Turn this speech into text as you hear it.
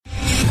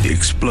The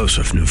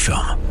explosive new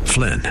film,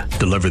 Flynn,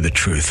 deliver the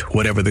truth,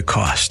 whatever the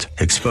cost.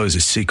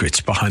 Exposes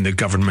secrets behind the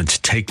government's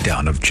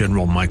takedown of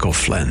General Michael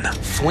Flynn.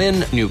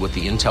 Flynn knew what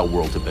the intel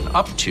world had been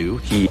up to.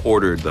 He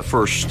ordered the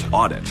first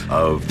audit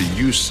of the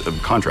use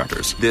of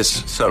contractors.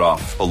 This set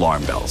off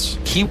alarm bells.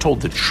 He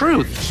told the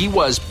truth. He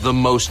was the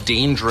most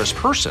dangerous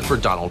person for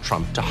Donald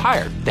Trump to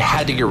hire. They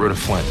had to get rid of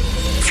Flynn.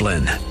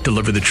 Flynn,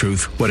 deliver the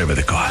truth, whatever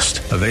the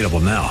cost. Available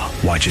now.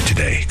 Watch it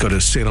today. Go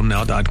to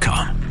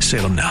salemnow.com.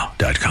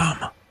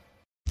 salemnow.com.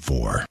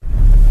 4.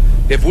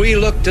 If we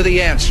look to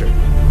the answer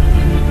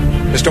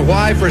as to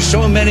why for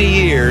so many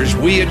years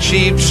we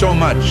achieved so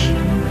much,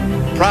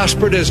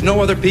 prospered as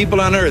no other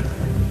people on earth,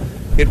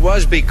 it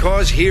was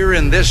because here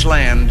in this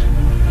land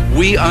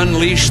we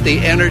unleashed the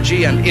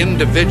energy and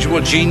individual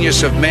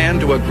genius of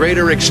man to a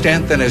greater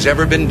extent than has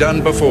ever been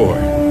done before.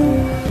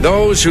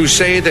 Those who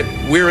say that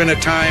we're in a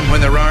time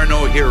when there are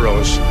no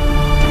heroes,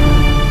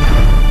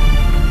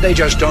 they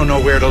just don't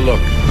know where to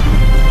look.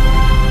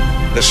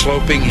 The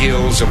sloping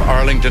hills of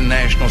Arlington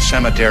National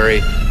Cemetery,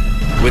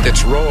 with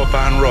its row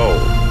upon row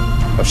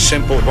of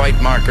simple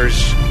white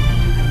markers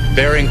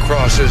bearing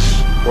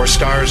crosses or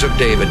stars of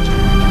David,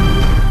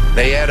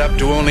 they add up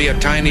to only a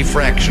tiny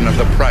fraction of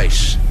the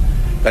price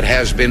that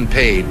has been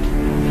paid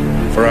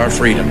for our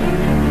freedom.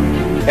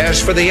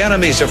 As for the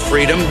enemies of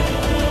freedom,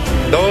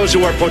 those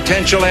who are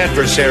potential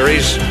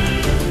adversaries,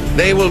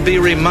 they will be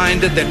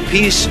reminded that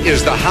peace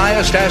is the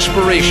highest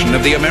aspiration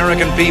of the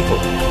American people.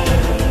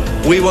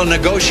 We will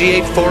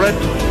negotiate for it,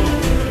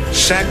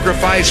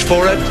 sacrifice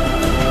for it.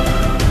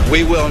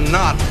 We will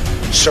not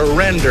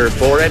surrender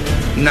for it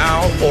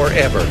now or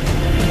ever.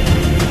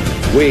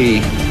 We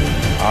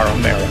are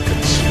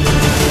Americans.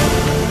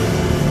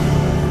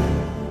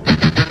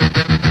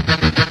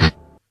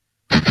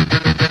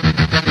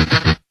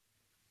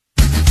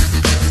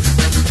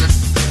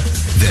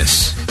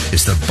 This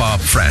is the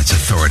Bob Frantz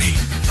Authority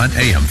on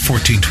AM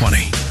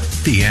 1420.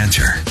 The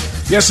Answer.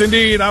 Yes,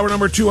 indeed. Hour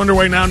number 2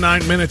 underway now,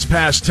 9 minutes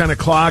past 10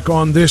 o'clock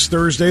on this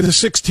Thursday, the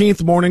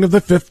 16th morning of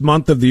the 5th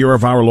month of the year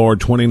of our Lord,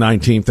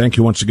 2019. Thank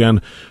you once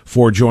again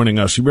for joining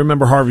us. You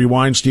remember Harvey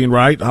Weinstein,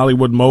 right?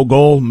 Hollywood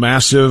mogul,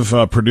 massive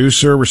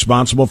producer,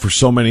 responsible for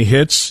so many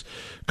hits.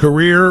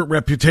 Career,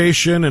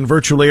 reputation, and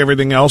virtually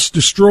everything else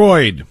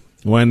destroyed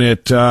when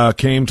it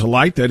came to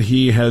light that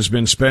he has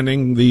been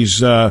spending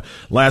these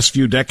last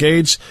few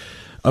decades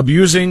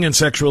abusing and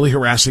sexually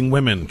harassing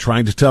women,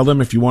 trying to tell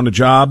them if you want a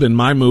job in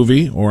my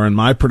movie or in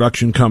my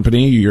production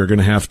company, you're going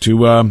to have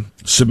to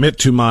submit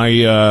to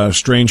my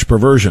strange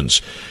perversions.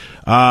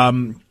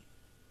 Bad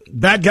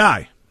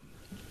guy.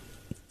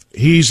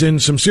 He's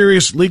in some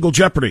serious legal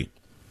jeopardy.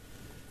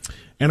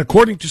 And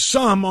according to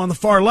some on the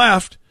far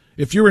left,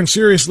 if you're in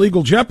serious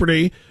legal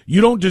jeopardy, you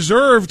don't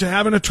deserve to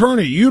have an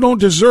attorney. You don't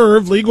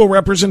deserve legal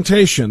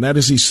representation. That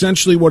is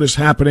essentially what is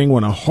happening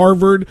when a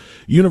Harvard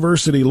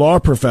University law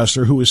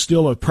professor who is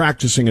still a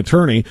practicing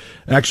attorney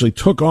actually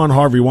took on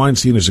Harvey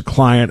Weinstein as a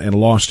client and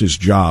lost his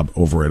job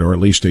over it, or at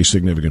least a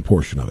significant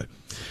portion of it.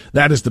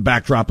 That is the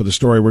backdrop of the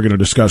story we're going to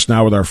discuss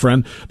now with our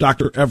friend,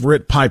 Dr.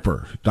 Everett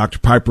Piper. Dr.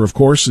 Piper, of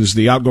course, is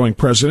the outgoing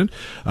president.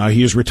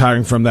 He is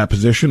retiring from that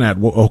position at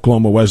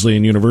Oklahoma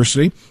Wesleyan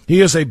University. He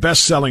is a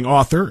best-selling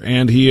author,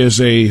 and he is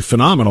a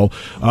phenomenal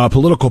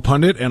political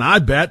pundit, and I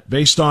bet,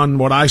 based on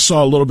what I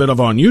saw a little bit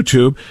of on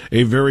YouTube,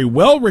 a very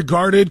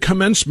well-regarded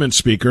commencement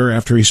speaker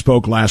after he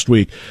spoke last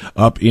week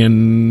up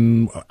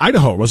in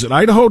Idaho. Was it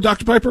Idaho,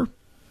 Dr. Piper?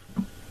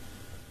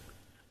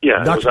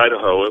 Yeah, it was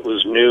Idaho. It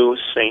was New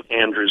St.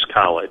 Andrews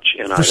College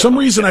in Idaho. For some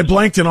reason, I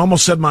blanked and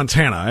almost said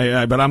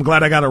Montana, but I'm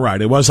glad I got it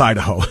right. It was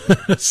Idaho.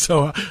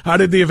 So how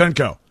did the event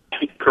go?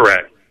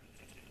 Correct.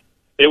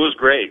 It was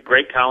great.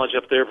 Great college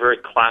up there, very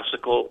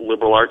classical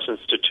liberal arts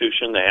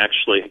institution. They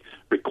actually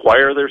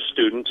require their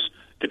students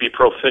to be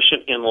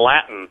proficient in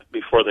Latin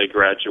before they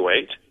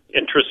graduate.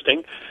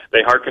 Interesting.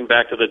 They hearken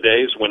back to the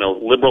days when a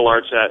liberal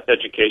arts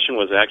education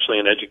was actually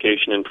an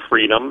education in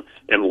freedom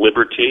and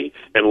liberty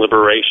and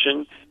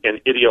liberation and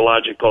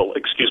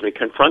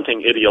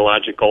confronting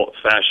ideological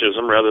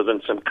fascism rather than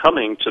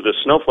succumbing to the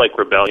snowflake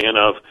rebellion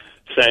of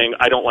saying,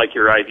 I don't like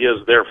your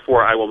ideas,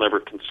 therefore I will never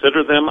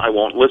consider them, I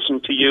won't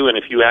listen to you, and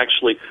if you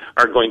actually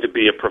are going to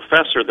be a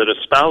professor that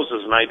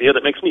espouses an idea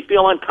that makes me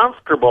feel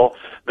uncomfortable,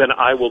 then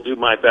I will do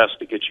my best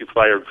to get you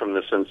fired from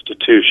this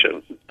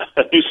institution.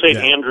 New St.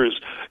 Andrews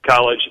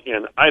College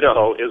in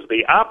Idaho is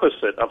the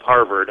opposite of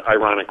Harvard,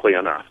 ironically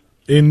enough.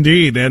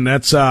 Indeed, and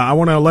that's. I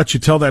want to let you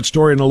tell that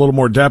story in a little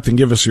more depth and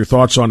give us your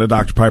thoughts on it,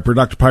 Dr. Piper.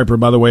 Dr. Piper,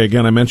 by the way,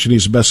 again, I mentioned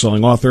he's a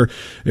best-selling author.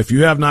 If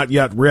you have not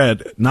yet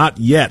read Not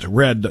a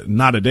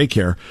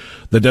Daycare,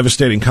 The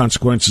Devastating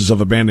Consequences of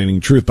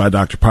Abandoning Truth by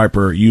Dr.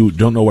 Piper, you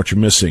don't know what you're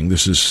missing.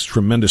 This is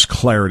tremendous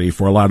clarity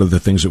for a lot of the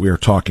things that we are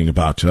talking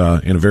about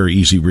in a very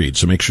easy read,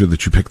 so make sure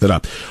that you pick that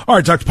up. All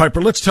right, Dr.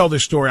 Piper, let's tell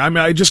this story. I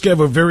mean, I just gave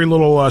a very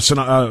little, a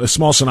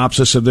small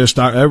synopsis of this.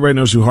 Everybody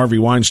knows who Harvey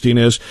Weinstein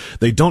is.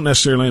 They don't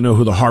necessarily know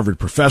who the Harvard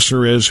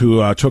professor is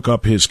who took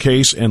up his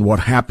case and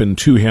what happened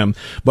to him.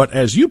 But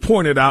as you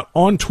pointed out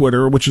on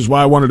Twitter, which is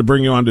why I wanted to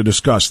bring you on to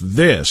discuss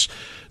this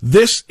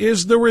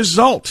is the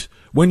result.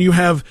 when you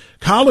have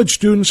college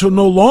students who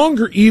no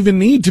longer even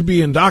need to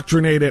be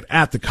indoctrinated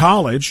at the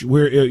college,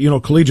 where,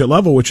 collegiate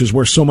level, which is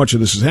where so much of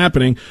this is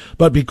happening.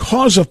 But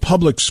because of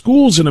public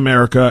schools in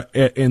America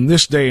in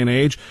this day and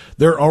age,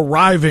 they're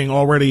arriving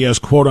already as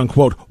quote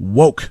unquote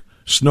woke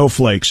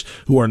snowflakes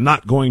who are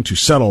not going to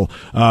settle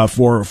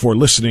for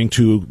listening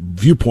to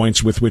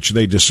viewpoints with which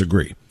they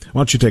disagree. Why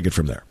don't you take it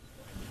from there?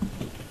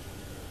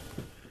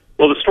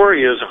 Well, the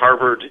story is a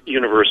Harvard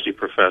University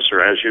professor,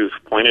 as you've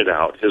pointed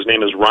out. His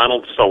name is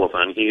Ronald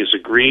Sullivan. He has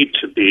agreed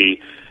to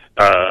be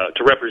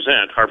to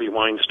represent Harvey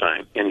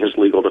Weinstein in his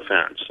legal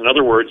defense. In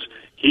other words,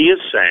 he is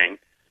saying,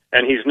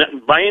 and he's not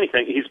by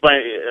anything, he's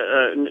by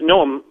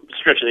no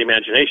stretch of the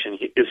imagination,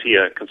 is he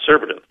a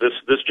conservative?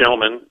 This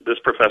gentleman, this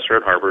professor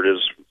at Harvard,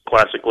 is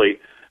classically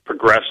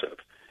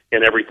progressive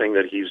in everything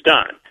that he's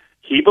done.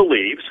 He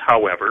believes,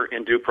 however,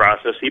 in due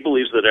process, he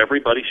believes that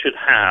everybody should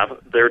have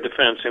their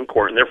defense in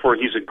court, and therefore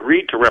he's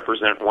agreed to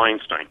represent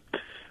Weinstein.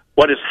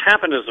 What has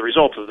happened as a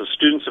result is the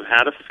students have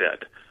had a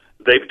fit.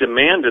 They've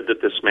demanded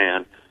that this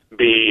man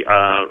be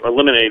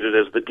eliminated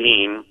as the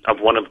dean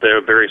of one of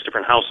their various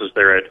different houses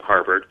there at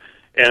Harvard,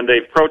 and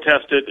they've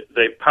protested,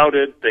 they've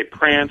pouted, they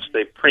pranced,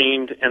 they've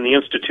preened, and the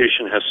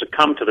institution has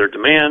succumbed to their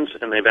demands,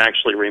 and they've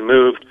actually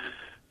removed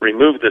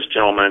this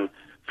gentleman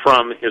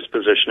from his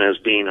position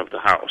as dean of the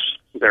house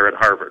there at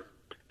Harvard.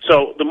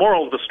 So the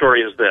moral of the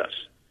story is this.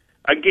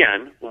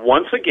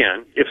 Once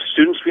again, if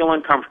students feel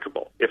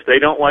uncomfortable, if they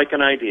don't like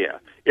an idea,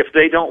 if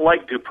they don't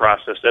like due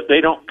process, if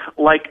they don't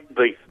like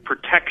the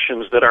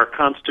protections that our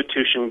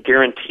Constitution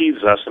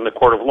guarantees us in the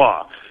court of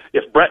law,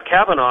 if Brett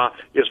Kavanaugh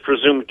is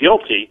presumed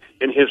guilty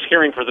in his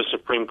hearing for the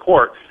Supreme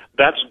Court,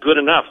 that's good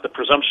enough. The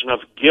presumption of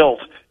guilt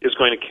is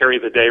going to carry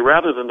the day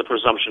rather than the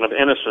presumption of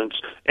innocence.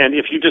 And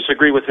if you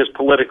disagree with his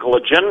political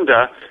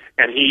agenda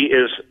and he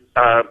is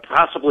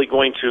possibly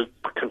going to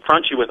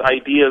confront you with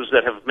ideas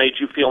that have made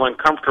you feel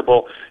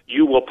uncomfortable,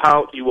 you will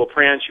pout, you will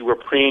prance, you will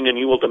preen, and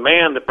you will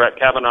demand that Brett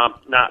Kavanaugh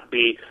not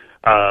be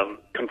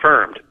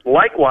confirmed.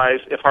 Likewise,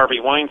 if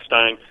Harvey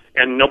Weinstein,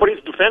 and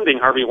nobody's defending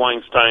Harvey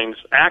Weinstein's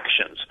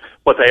actions,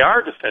 what they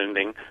are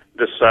defending,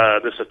 this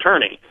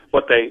attorney,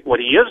 what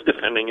he is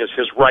defending is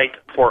his right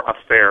for a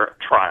fair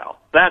trial.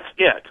 That's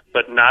it,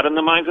 but not in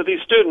the minds of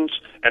these students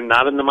and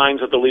not in the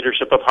minds of the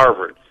leadership of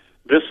Harvard.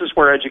 This is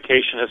where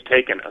education has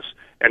taken us,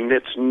 and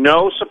it's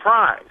no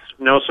surprise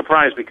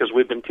because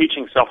we've been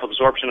teaching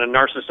self-absorption and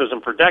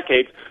narcissism for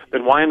decades.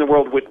 Then why in the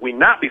world would we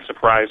not be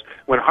surprised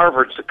when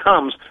Harvard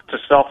succumbs to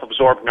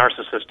self-absorbed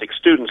narcissistic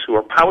students who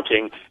are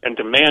pouting and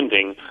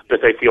demanding that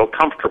they feel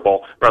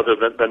comfortable rather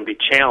than be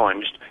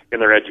challenged in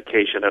their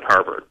education at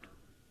Harvard?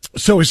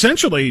 So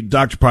essentially,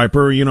 Dr.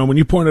 Piper, when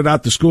you pointed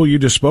out the school you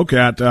just spoke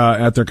at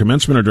their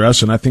commencement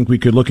address, and I think we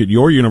could look at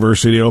your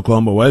university,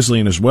 Oklahoma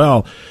Wesleyan, as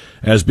well,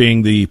 as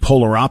being the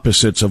polar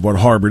opposites of what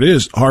Harvard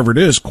is.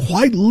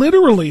 Quite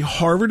literally,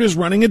 Harvard is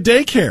running a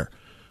daycare.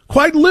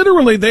 Quite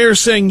literally, they are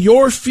saying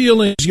your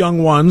feelings,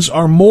 young ones,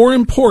 are more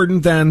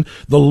important than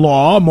the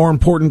law, more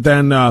important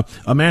than a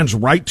man's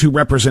right to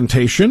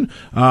representation,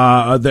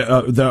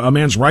 a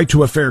man's right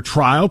to a fair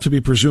trial, to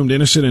be presumed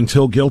innocent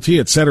until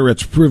guilty, et cetera,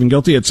 it's proven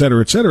guilty, et cetera,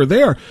 et cetera.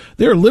 They are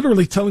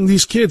literally telling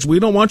these kids, we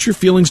don't want your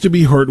feelings to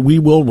be hurt. We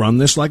will run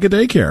this like a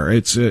daycare.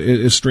 It's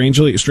as strange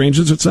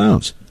as it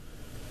sounds.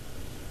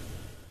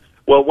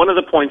 Well, one of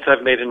the points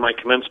I've made in my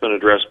commencement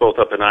address, both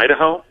up in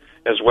Idaho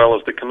as well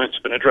as the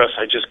commencement address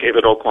I just gave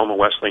at Oklahoma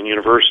Wesleyan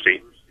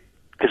University,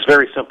 is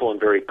very simple and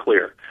very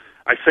clear.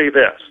 I say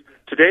this: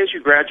 today as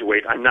you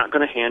graduate, I'm not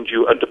going to hand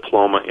you a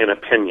diploma in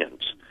opinions.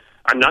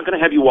 I'm not going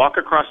to have you walk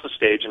across the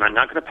stage, and I'm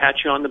not going to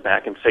pat you on the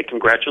back and say,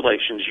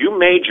 congratulations, you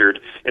majored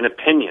in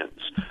opinions.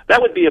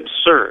 That would be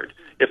absurd.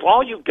 If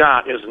all you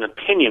got is an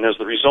opinion as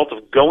the result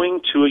of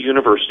going to a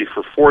university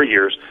for 4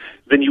 years,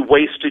 then you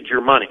wasted your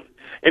money.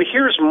 And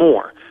here's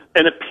more.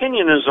 An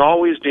opinion is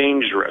always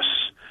dangerous.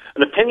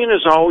 An opinion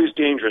is always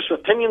dangerous.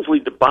 Opinions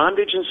lead to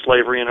bondage and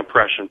slavery and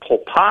oppression. Pol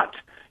Pot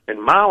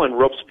and Mao and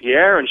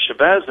Robespierre and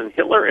Chavez and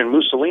Hitler and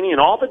Mussolini and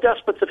all the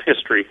despots of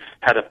history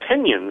had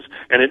opinions,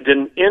 and it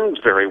didn't end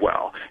very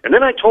well. And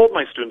then I told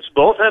my students,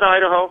 both at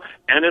Idaho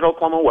and at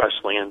Oklahoma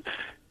Wesleyan,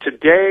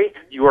 today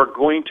you are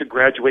going to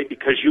graduate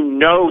because you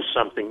know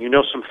something. You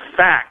know some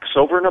facts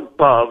over and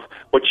above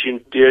what you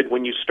did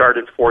when you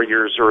started 4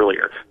 years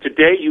earlier.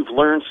 Today you've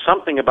learned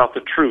something about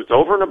the truth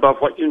over and above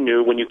what you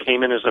knew when you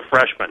came in as a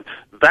freshman.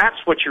 That's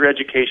what your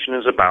education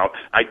is about.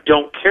 I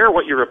don't care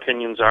what your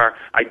opinions are.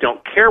 I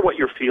don't care what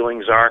your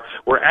feelings are.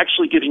 We're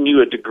actually giving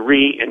you a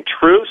degree in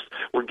truth.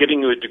 We're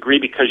giving you a degree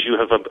because you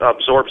have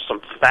absorbed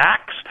some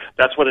facts.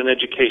 That's what an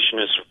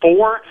education is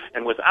for.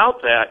 And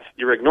without that,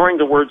 you're ignoring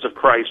the words of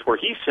Christ where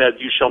he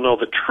said, you shall know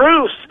the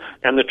truth,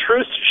 and the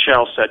truth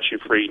shall set you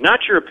free.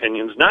 Not your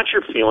opinions, not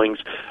your feelings.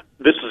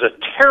 This is a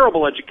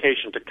terrible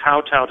education to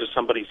kowtow to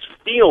somebody's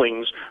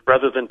feelings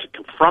rather than to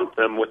confront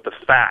them with the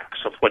facts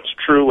of what's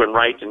true and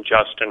right and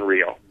just and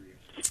real.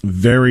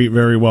 Very,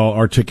 very well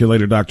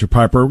articulated, Dr.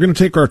 Piper. We're going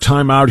to take our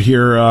time out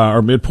here,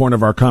 our midpoint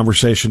of our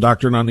conversation,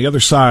 Doctor, and on the other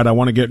side, I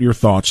want to get your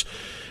thoughts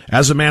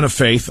as a man of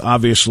faith,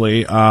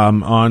 obviously,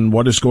 on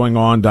what is going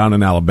on down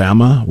in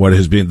Alabama, what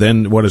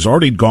has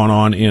already gone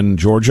on in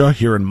Georgia,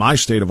 here in my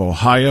state of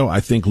Ohio.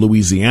 I think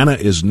Louisiana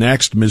is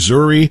next,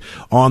 Missouri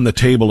on the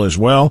table as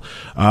well.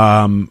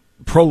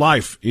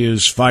 Pro-life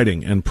is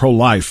fighting, and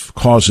pro-life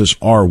causes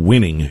are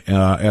winning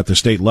at the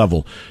state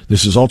level.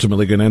 This is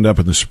ultimately going to end up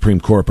in the Supreme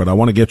Court, but I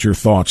want to get your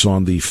thoughts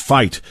on the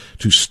fight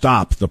to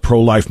stop the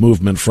pro-life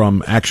movement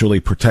from actually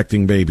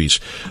protecting babies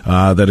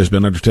that has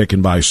been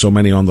undertaken by so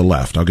many on the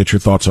left. I'll get your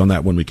thoughts on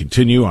that when we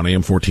continue on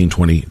AM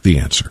 1420, The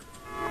Answer.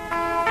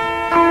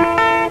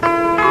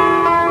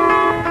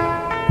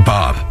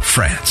 Bob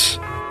France,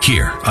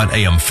 here on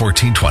AM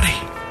 1420,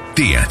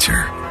 The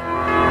Answer.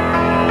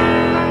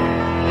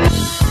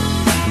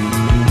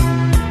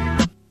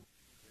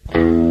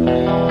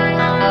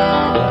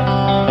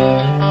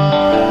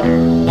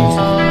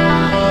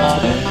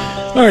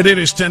 All right, it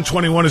is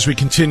 10:21 as we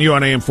continue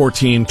on AM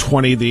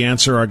 1420. The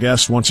Answer. Our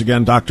guest, once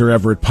again, Dr.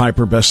 Everett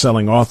Piper,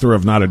 best-selling author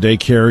of Not a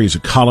Daycare. He's a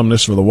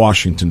columnist for the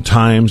Washington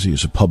Times.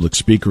 He's a public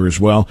speaker as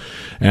well,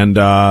 and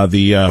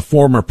the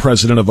former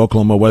president of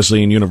Oklahoma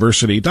Wesleyan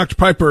University. Dr.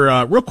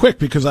 Piper, real quick,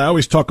 because I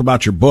always talk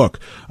about your book.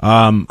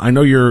 I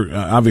know you're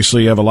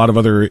obviously have a lot of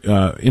other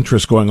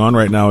interests going on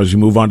right now as you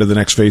move on to the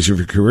next phase of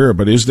your career,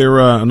 but is there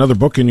another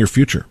book in your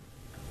future?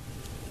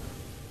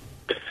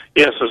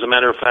 Yes, as a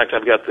matter of fact,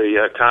 I've got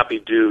the copy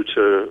due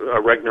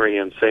to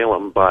Regnery in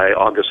Salem by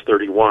August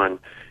 31,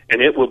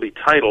 and it will be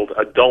titled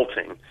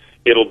Adulting.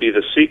 It'll be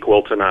the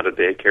sequel to Not a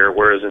Daycare,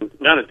 whereas in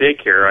Not a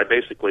Daycare, I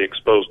basically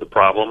exposed the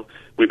problem.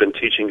 We've been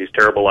teaching these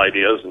terrible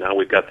ideas, and now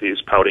we've got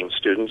these pouting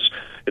students.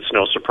 It's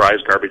no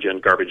surprise, garbage in,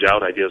 garbage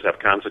out, ideas have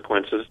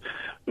consequences.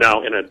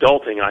 Now, in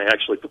Adulting, I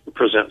actually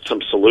present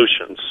some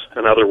solutions.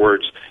 In other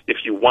words, if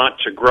you want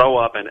to grow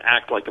up and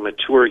act like a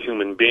mature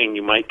human being,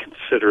 you might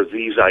consider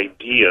these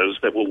ideas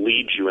that will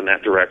lead you in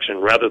that direction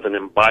rather than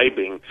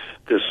imbibing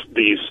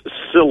these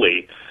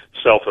silly,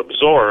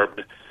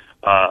 self-absorbed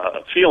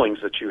feelings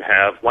that you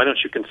have. Why don't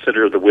you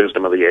consider the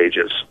wisdom of the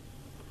ages?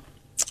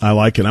 I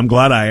like it. I'm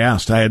glad I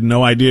asked. I had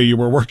no idea you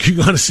were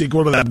working on a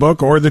sequel to that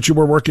book or that you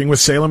were working with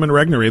Salem and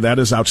Regnery. That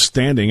is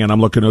outstanding, and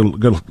I'm going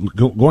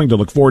to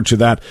look forward to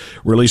that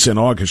release in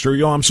August.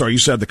 I'm sorry, you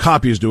said the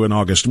copy is due in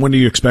August. When do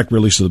you expect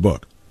release of the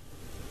book?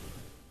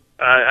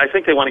 I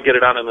think they want to get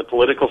it out in the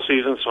political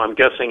season, so I'm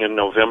guessing in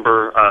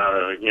November,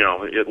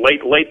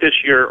 late this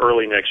year,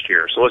 early next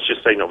year. So let's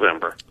just say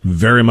November.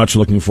 Very much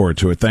looking forward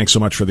to it. Thanks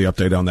so much for the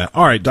update on that.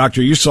 All right,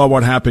 Doctor, you saw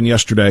what happened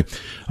yesterday.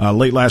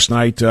 Late last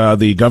night,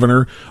 the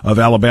governor of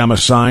Alabama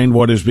signed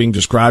what is being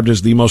described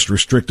as the most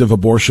restrictive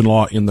abortion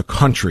law in the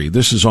country.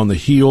 This is on the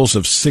heels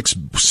of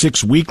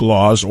six-week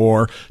laws,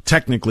 or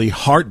technically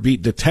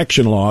heartbeat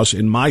detection laws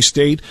in my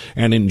state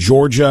and in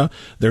Georgia.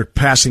 They're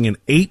passing an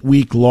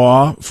 8-week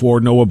law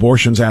for no abortions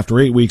after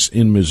 8 weeks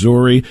in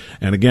Missouri.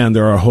 And again,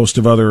 there are a host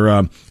of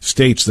other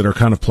states that are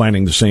kind of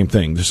planning the same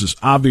thing. This is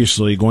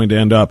obviously going to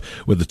end up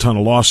with a ton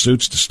of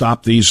lawsuits to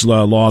stop these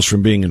laws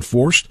from being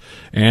enforced.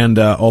 And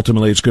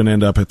ultimately, it's going to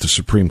end up at the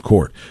Supreme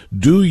Court.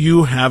 Do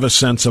you have a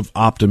sense of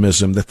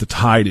optimism that the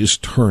tide is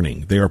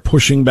turning? They are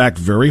pushing back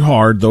very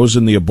hard, those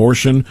in the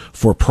abortion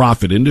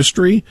for-profit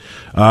industry,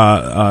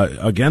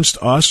 against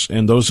us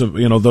and those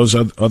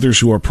others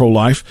who are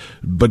pro-life.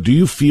 But do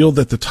you feel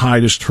that the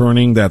tide is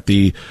turning, that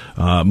the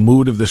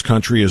mood of this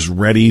country is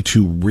ready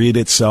to rid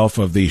itself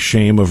of the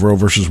shame of Roe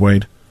versus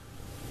Wade?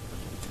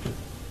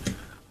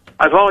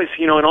 I've always,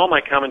 in all my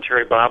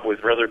commentary, Bob,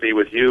 whether it be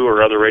with you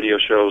or other radio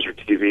shows or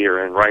TV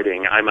or in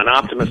writing, I'm an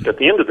optimist at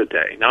the end of the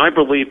day. Now, I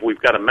believe we've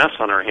got a mess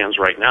on our hands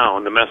right now,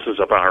 and the mess is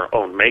of our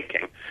own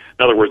making.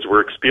 In other words,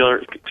 we're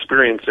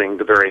experiencing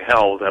the very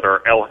hell that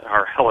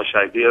our hellish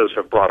ideas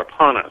have brought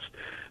upon us.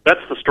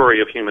 That's the story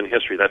of human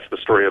history. That's the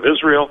story of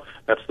Israel.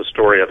 That's the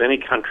story of any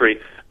country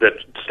that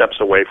steps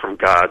away from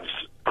God's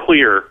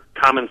clear,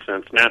 common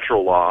sense,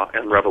 natural law,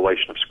 and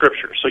revelation of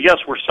Scripture. So yes,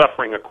 we're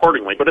suffering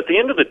accordingly, but at the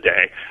end of the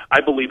day,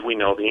 I believe we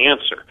know the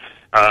answer.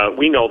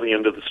 We know the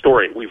end of the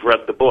story. We've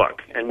read the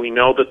book, and we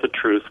know that the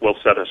truth will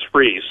set us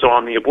free. So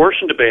on the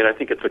abortion debate, I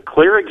think it's a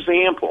clear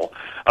example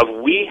of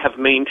we have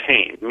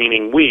maintained,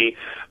 meaning we,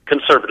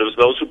 conservatives,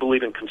 those who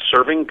believe in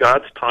conserving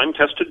God's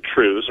time-tested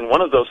truths, and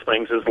one of those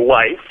things is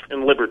life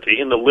and liberty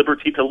and the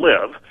liberty to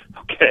live,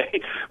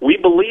 okay? We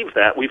believe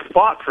that. We've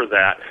fought for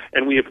that,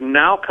 and we have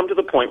now come to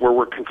the point where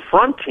we're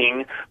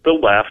confronting the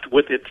left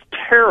with its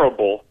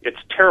terrible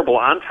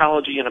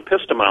ontology and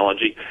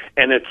epistemology,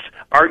 and its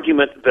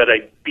argument that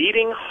a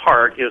beating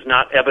heart is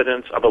not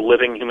evidence of a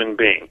living human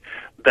being.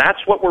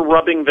 That's what we're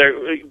rubbing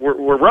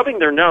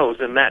their nose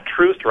in that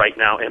truth right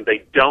now, and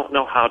they don't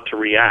know how to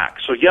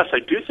react. So yes, I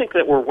do think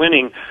that we're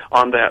winning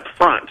on that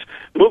front.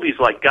 Movies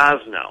like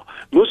Gosnell,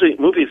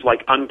 movies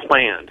like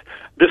Unplanned.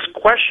 This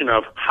question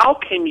of how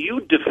can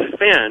you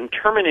defend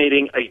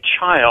terminating a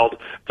child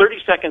 30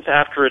 seconds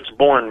after it's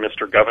born,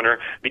 Mr. Governor,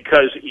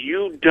 because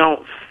you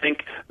don't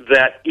think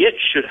that it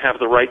should have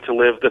the right to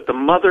live, that the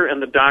mother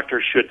and the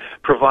doctor should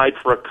provide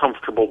for a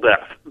comfortable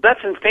death.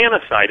 That's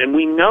infanticide, and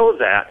we know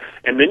that.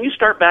 And then you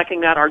start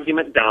backing that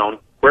argument down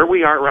where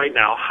we are right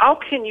now. How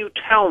can you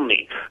tell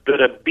me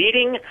that a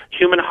beating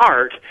human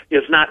heart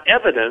is not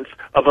evidence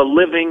of a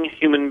living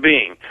human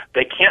being?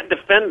 They can't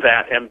defend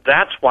that, and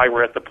that's why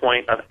we're at the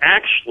point of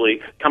actually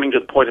coming to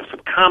the point of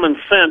some common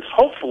sense,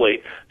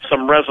 hopefully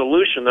some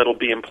resolution that'll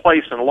be in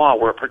place in law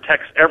where it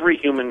protects every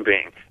human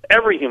being,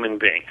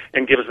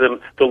 and gives them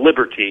the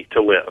liberty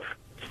to live.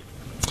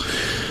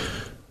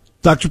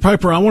 Dr.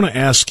 Piper, I want to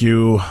ask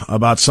you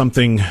about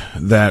something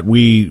that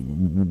we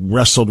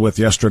wrestled with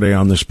yesterday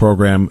on this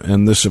program,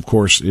 and this, of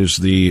course, is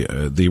the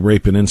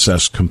rape and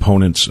incest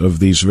components of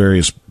these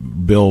various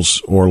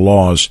bills or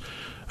laws.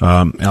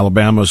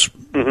 Alabama's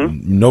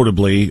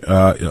notably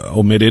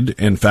omitted.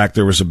 In fact,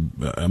 there was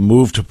a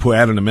move to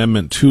add an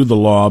amendment to the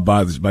law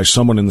by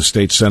someone in the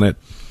state Senate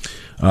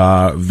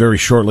very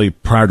shortly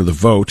prior to the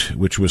vote,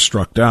 which was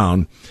struck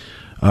down.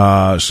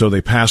 So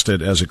they passed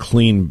it as a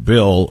clean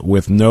bill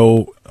with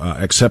no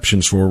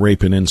exceptions for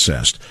rape and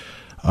incest.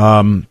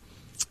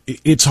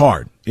 It's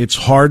hard. It's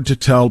hard to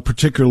tell,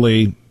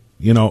 particularly,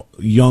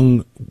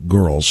 young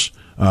girls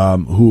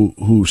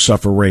who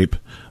suffer rape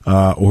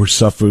or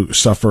suffer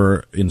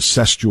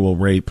incestual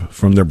rape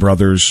from their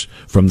brothers,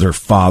 from their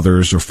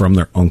fathers, or from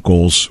their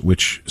uncles,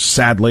 which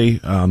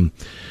sadly,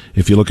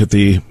 if you look at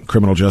the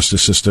criminal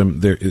justice system,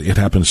 it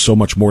happens so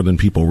much more than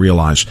people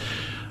realize.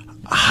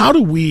 How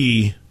do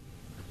we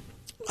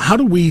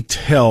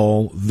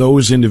tell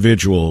those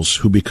individuals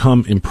who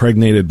become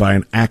impregnated by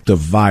an act of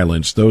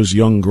violence, those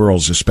young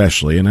girls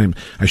especially, and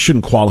I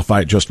shouldn't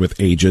qualify it just with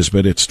ages,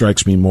 but it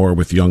strikes me more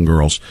with young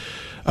girls,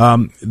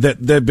 that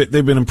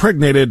they've been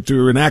impregnated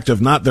through an act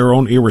of not their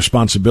own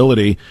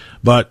irresponsibility,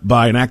 but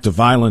by an act of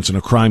violence and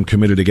a crime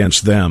committed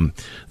against them,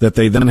 that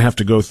they then have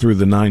to go through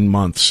the 9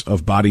 months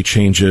of body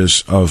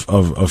changes,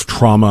 of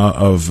trauma,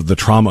 of the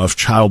trauma of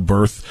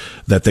childbirth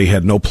that they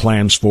had no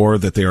plans for,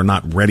 that they are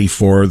not ready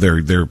for.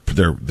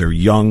 They're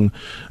young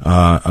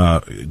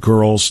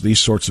girls, these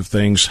sorts of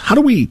things. How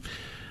do we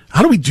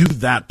do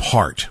that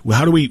part?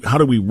 How do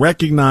we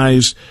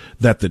recognize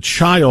that the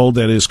child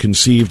that is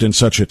conceived in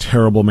such a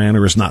terrible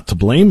manner is not to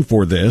blame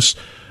for this,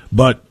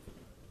 but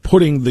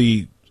putting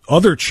the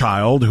other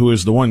child, who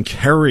is the one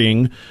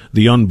carrying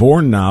the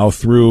unborn now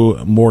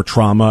through more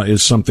trauma,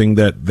 is something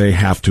that they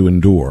have to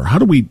endure? How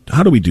do we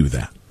do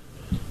that?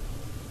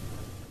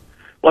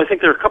 Well, I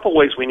think there are a couple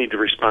ways we need to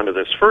respond to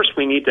this. First,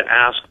 we need to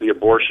ask the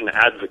abortion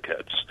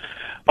advocates.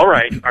 All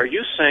right, are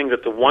you saying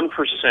that the 1%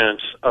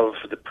 of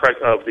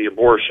the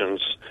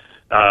abortions,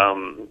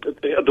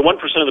 the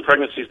 1% of the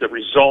pregnancies that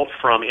result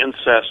from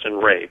incest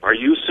and rape, are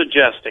you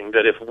suggesting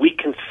that if we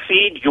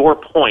concede your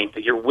point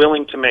that you're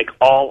willing to make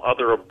all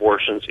other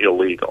abortions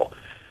illegal?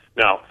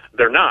 Now,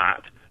 they're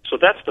not. So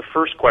that's the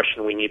first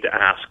question we need to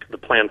ask the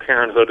Planned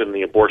Parenthood and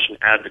the abortion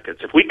advocates.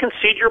 If we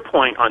concede your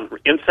point on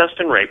incest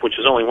and rape, which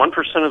is only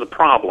 1% of the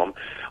problem,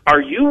 are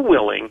you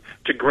willing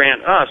to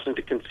grant us and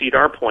to concede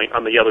our point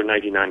on the other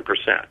 99%?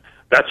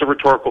 That's a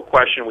rhetorical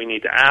question we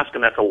need to ask,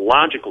 and that's a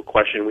logical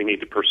question we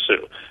need to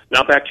pursue.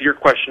 Now back to your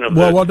question of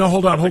hold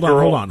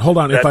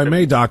on. If I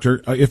may,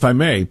 Doctor, if I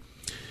may,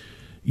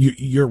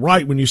 you're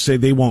right when you say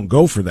they won't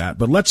go for that,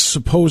 but let's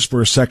suppose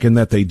for a second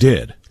that they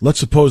did. Let's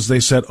suppose they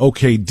said,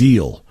 okay,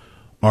 deal.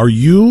 Are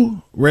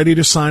you ready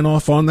to sign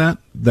off on that?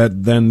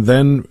 That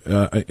then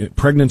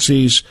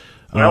pregnancies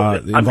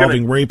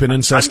involving rape and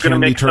incest can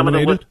be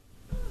terminated?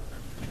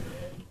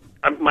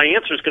 My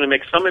answer is going to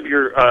make some of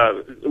your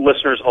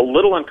listeners a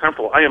little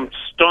uncomfortable. I am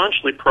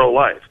staunchly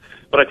pro-life,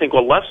 but I think a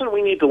lesson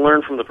we need to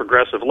learn from the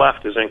progressive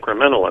left is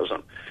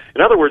incrementalism.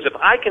 In other words, if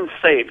I can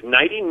save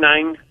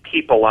 99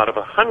 people out of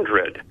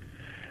 100,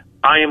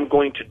 I am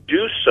going to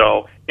do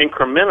so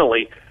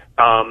incrementally,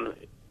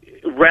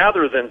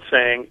 rather than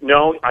saying,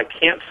 no, I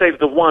can't save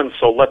the one,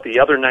 so let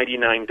the other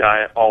 99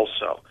 die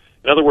also.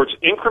 In other words,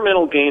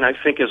 incremental gain, I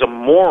think, is a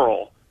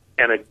moral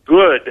and a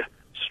good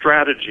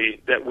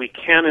strategy that we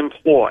can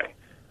employ.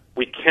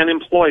 We can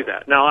employ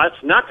that. Now,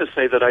 that's not to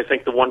say that I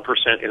think the 1%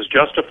 is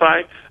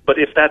justified, but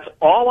if that's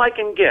all I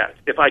can get,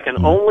 if I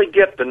can only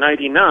get the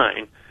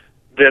 99,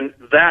 then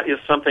that is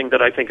something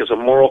that I think is a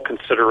moral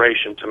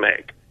consideration to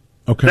make.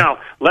 Okay. Now,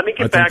 let me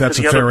get back to the other. I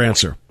think that's a fair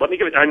answer.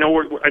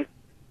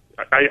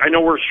 I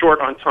know we're short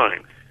on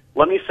time.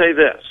 Let me say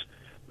this.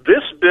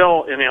 This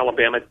bill in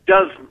Alabama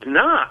does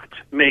not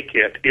make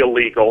it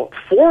illegal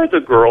for the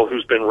girl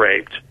who's been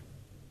raped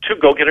to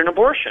go get an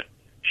abortion.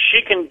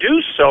 she can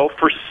do so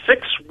for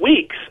 6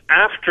 weeks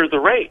after the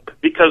rape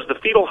because the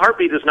fetal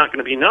heartbeat is not going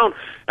to be known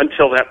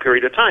until that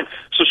period of time.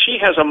 So she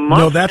has a month.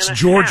 No, that's and a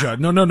Georgia. half.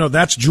 No,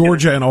 that's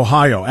Georgia and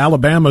Ohio.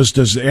 Alabama's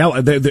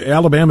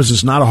Alabama's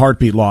is not a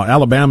heartbeat law.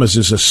 Alabama's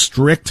is a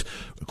strict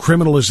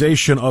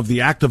criminalization of the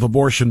act of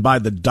abortion by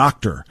the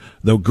doctor.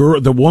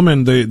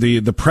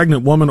 The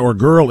pregnant woman or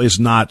girl is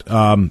not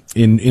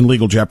in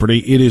legal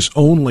jeopardy. It is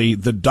only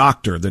the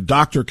doctor. The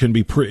doctor can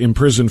be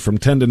imprisoned from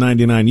 10 to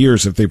 99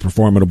 years if they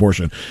perform an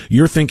abortion.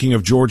 You're thinking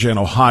of Georgia and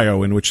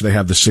Ohio, in which they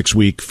have the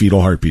 6-week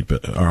fetal heartbeat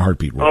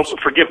rules. Oh,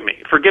 forgive me.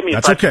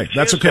 That's okay.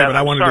 That's okay. But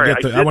I wanted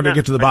to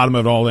get to the bottom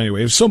of it all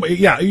anyway. So,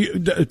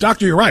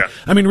 doctor, you're right. Yeah.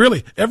 I mean,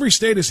 really, every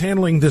state is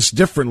handling this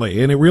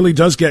differently, and it really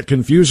does get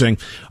confusing.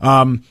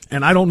 And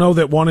I don't know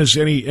that one is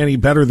any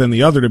better than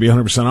the other, to be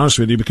 100% honest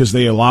with you, because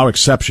they allow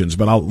exceptions.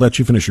 But I'll let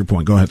you finish your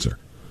point. Go ahead, sir.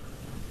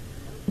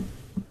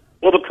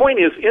 Well, the point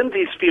is, in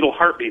these fetal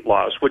heartbeat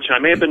laws, which I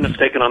may have been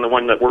mistaken on the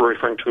one that we're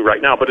referring to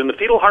right now, but in the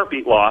fetal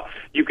heartbeat law,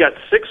 you've got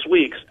 6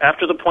 weeks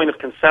after the point of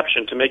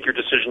conception to make your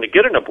decision to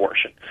get an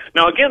abortion.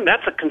 Now, again,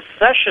 that's a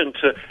concession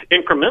to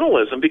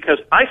incrementalism because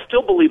I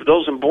still believe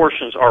those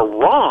abortions are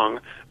wrong,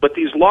 but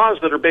these laws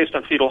that are based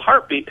on fetal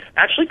heartbeat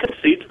actually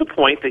concede to the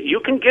point that you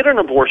can get an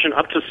abortion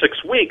up to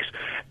 6 weeks,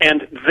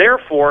 and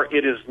therefore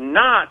it is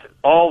not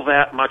all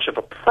that much of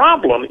a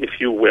problem, if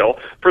you will,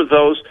 for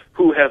those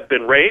who have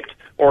been raped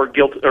or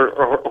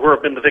who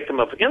have been the victim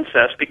of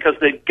incest, because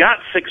they've got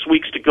 6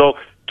 weeks to go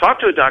talk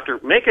to a doctor,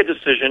 make a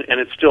decision,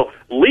 and it's still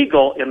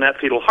legal in that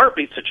fetal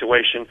heartbeat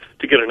situation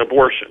to get an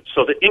abortion.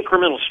 So the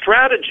incremental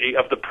strategy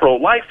of the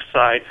pro-life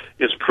side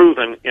is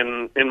proven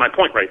in my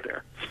point right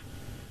there.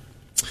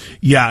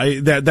 Yeah,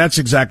 that's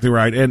exactly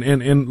right.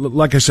 And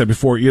like I said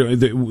before,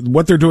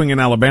 what they're doing in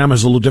Alabama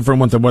is a little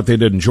different than what they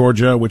did in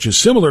Georgia, which is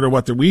similar to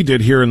what we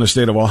did here in the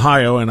state of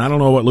Ohio. And I don't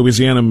know what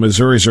Louisiana and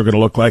Missouri's are going to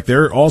look like.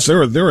 They're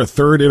a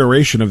third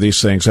iteration of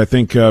these things. I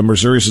think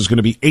Missouri's is going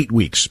to be 8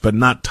 weeks, but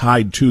not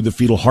tied to the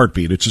fetal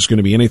heartbeat. It's just going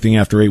to be anything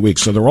after 8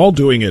 weeks. So they're all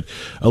doing it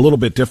a little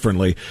bit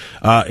differently.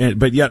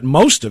 But yet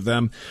most of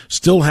them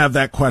still have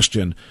that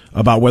question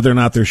about whether or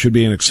not there should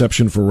be an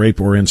exception for rape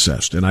or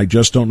incest. And I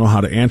just don't know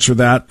how to answer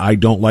that. I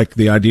don't like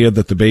the idea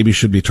that the baby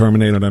should be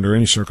terminated under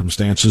any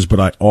circumstances, but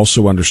I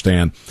also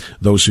understand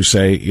those who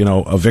say,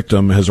 a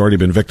victim has already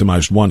been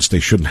victimized once. They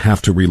shouldn't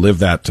have to relive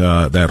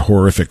that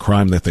horrific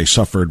crime that they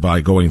suffered by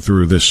going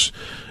through this,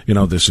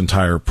 this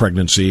entire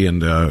pregnancy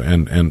and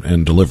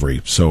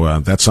delivery. So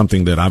that's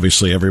something that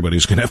obviously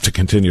everybody's going to have to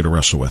continue to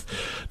wrestle with.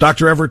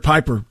 Dr. Everett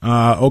Piper,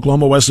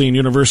 Oklahoma Wesleyan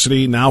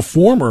University, now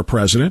former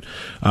president,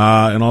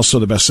 and also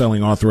the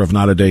best-selling author of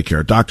Not a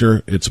Daycare.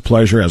 Doctor, it's a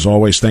pleasure. As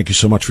always, thank you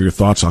so much for your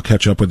thoughts. I'll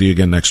catch up with you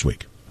again next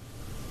week.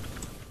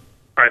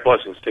 All right,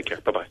 blessings. Take care.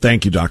 Bye-bye.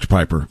 Thank you, Dr.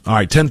 Piper. All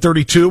right,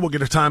 10:32. We'll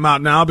get a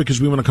timeout now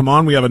because we want to come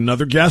on. We have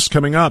another guest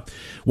coming up.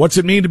 What's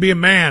it mean to be a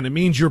man? It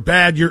means you're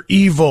bad, you're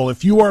evil.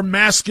 If you are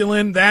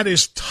masculine, that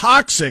is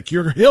toxic.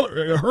 You're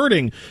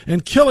hurting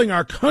and killing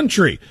our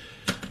country,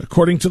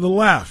 according to the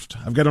left.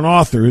 I've got an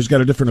author who's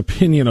got a different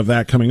opinion of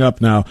that coming up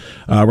now,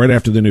 right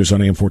after the news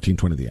on AM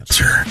 1420 The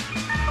Answer.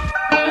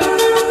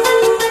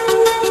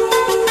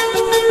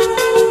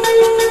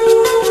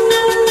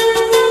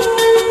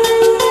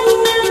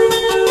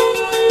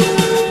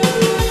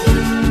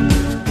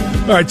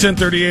 All right,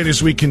 10:38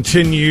 as we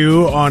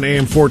continue on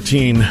AM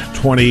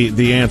 1420,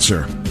 The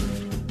Answer.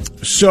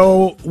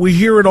 So we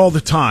hear it all the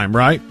time,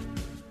 right?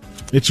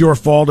 It's your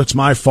fault, it's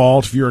my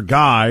fault. If you're a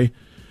guy,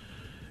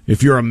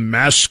 if you're a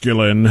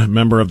masculine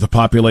member of the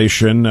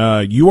population,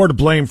 you are to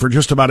blame for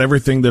just about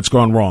everything that's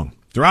gone wrong.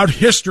 Throughout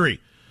history,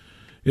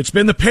 it's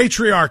been the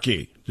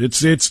patriarchy.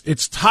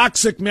 It's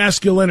toxic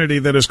masculinity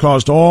that has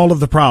caused all of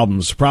the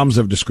problems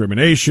of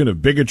discrimination,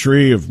 of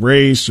bigotry, of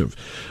race, of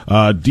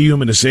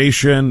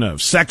dehumanization, of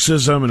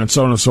sexism, and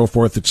so on and so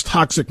forth. It's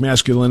toxic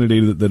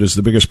masculinity that is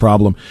the biggest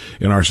problem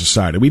in our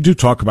society. We do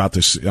talk about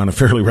this on a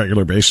fairly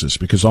regular basis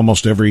because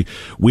almost every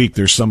week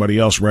there's somebody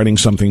else writing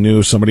something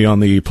new, somebody on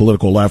the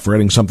political left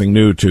writing something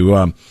new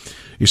to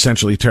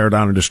essentially tear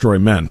down and destroy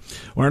men.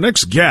 Well, our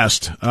next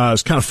guest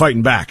is kind of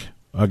fighting back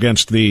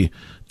against the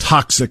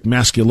toxic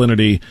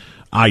masculinity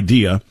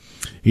idea.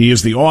 He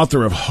is the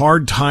author of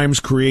Hard Times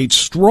Create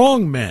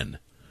Strong Men,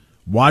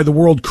 Why the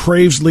World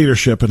Craves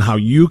Leadership and How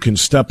You Can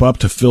Step Up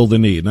to Fill the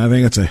Need. And I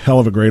think it's a hell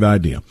of a great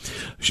idea.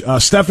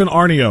 Stephan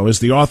Aarnio is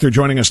the author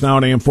joining us now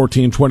on AM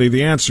 1420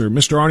 The Answer.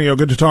 Mr. Aarnio,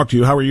 good to talk to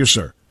you. How are you,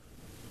 sir?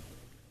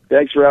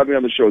 Thanks for having me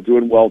on the show.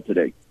 Doing well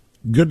today.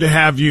 Good to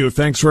have you.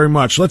 Thanks very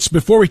much.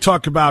 Before we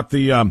talk about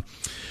the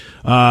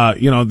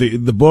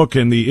book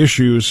and the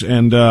issues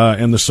and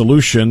the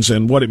solutions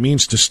and what it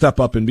means to step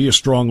up and be a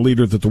strong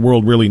leader that the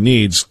world really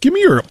needs. Give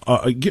me your,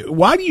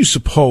 why do you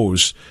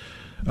suppose,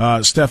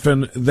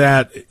 Stephan,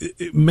 that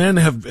men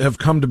have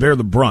come to bear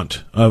the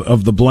brunt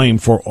of the blame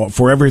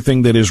for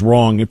everything that is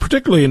wrong, and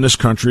particularly in this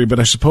country, but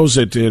I suppose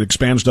it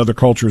expands to other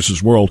cultures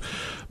as well,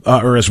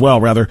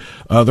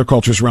 other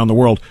cultures around the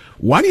world.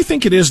 Why do you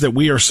think it is that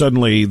we are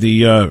suddenly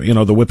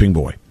the whipping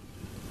boy?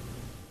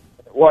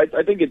 Well,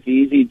 I think it's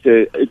easy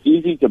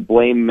to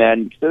blame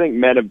men, because I think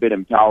men have been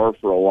in power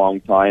for a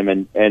long time,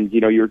 and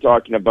you're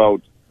talking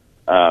about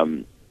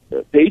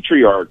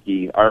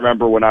patriarchy. I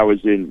remember when I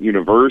was in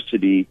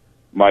university,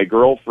 my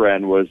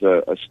girlfriend was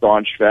a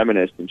staunch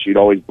feminist, and she'd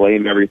always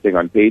blame everything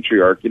on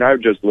patriarchy, and I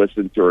would just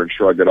listen to her and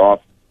shrug it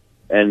off.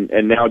 And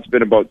now it's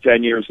been about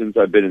 10 years since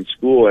I've been in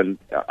school, and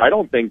I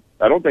don't think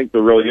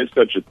there really is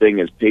such a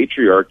thing as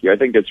patriarchy. I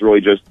think it's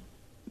really just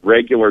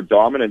regular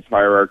dominance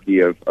hierarchy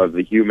of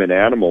the human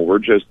animal. We're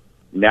just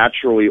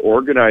naturally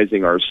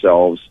organizing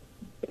ourselves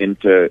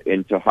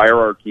into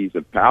hierarchies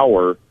of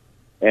power,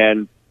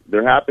 and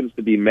there happens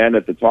to be men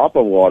at the top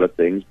of a lot of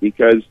things,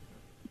 because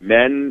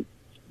there's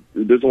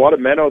a lot of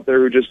men out there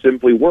who just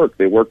simply work.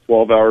 They work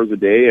 12 hours a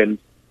day, and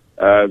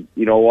a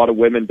lot of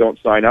women don't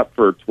sign up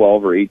for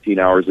 12 or 18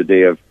 hours a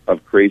day of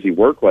crazy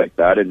work like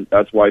that, and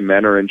that's why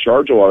men are in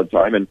charge a lot of the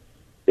time. And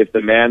if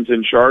the man's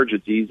in charge,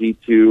 it's easy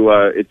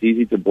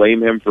to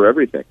blame him for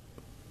everything.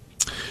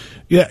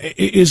 Yeah,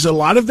 is a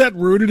lot of that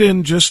rooted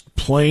in just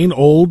plain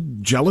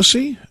old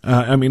jealousy?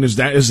 Is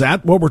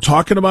that what we're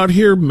talking about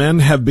here? Men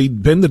have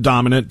been the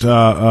dominant,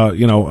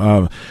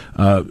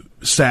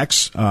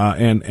 sex,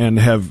 and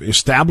have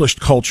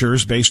established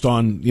cultures based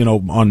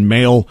on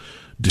male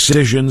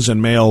decisions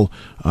and male,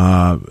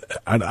 I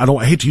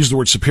hate to use the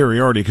word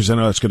superiority because I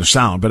know that's going to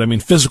sound, but I mean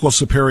physical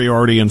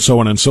superiority and so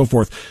on and so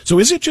forth. So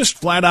is it just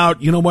flat out,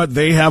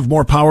 they have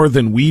more power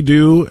than we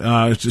do?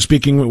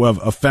 Speaking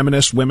of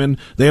feminist women,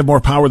 they have more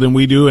power than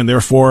we do, and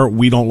therefore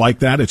we don't like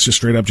that. It's just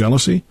straight up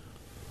jealousy?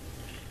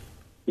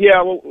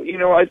 Yeah, well,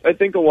 I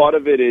think a lot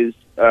of it is,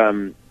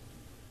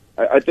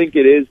 I think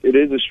it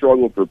is a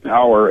struggle for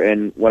power.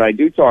 And when I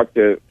do talk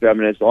to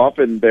feminists,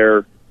 often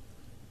they're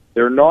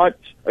not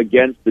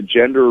against the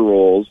gender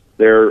roles.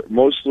 They're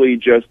mostly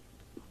just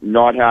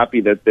not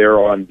happy that they're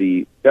on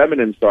the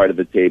feminine side of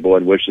the table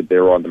and wish that they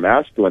were on the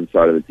masculine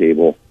side of the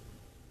table.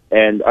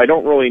 And I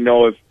don't really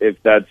know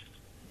if that's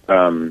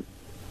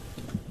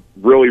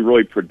really,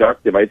 really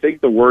productive. I think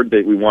the word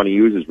that we want to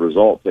use is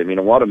results. I mean,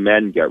 a lot of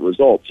men get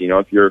results.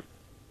 If you're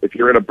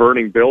in a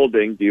burning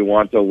building, do you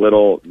want a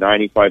little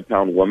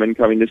 95-pound woman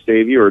coming to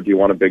save you, or do you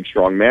want a big,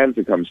 strong man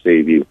to come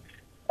save you?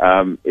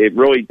 I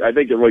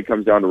think it really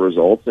comes down to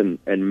results, and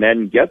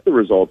men get the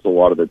results a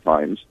lot of the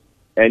times.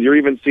 And you're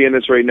even seeing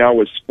this right now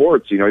with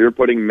sports. You're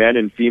putting men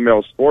in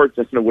female sports,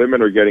 and the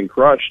women are getting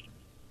crushed.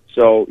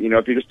 So,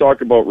 if you just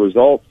talk about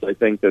results, I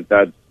think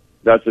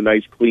that's a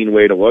nice, clean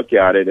way to look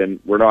at it. And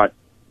we're not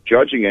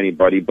judging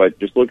anybody, but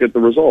just look at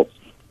the results.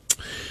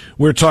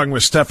 We're talking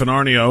with Stefan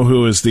Aarnio,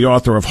 who is the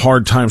author of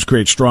Hard Times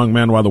Create Strong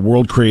Men, Why the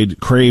World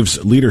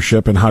Craves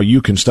Leadership, and How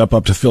You Can Step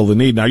Up to Fill the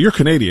Need. Now, you're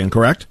Canadian,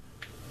 correct?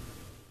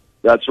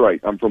 That's right.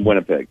 I'm from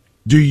Winnipeg.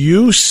 Do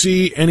you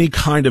see any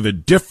kind of a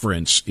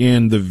difference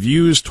in the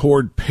views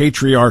toward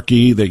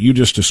patriarchy that you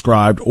just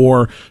described,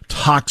 or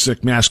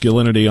toxic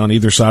masculinity on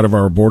either side of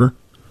our border?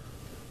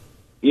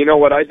 You know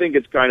what? I think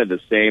it's kind of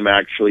the same,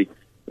 actually.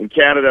 In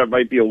Canada, it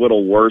might be a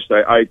little worse.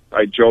 I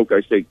joke.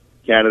 I say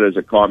Canada is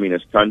a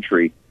communist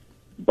country.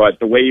 But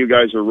the way you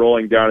guys are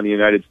rolling down in the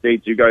United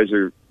States, you guys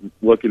are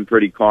looking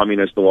pretty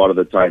communist a lot of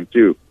the time,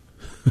 too.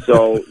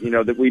 So,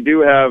 that we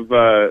do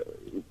have...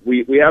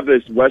 We have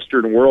this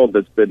Western world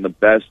that's been the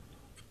best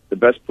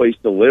place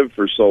to live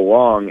for so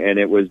long, and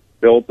it was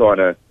built on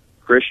a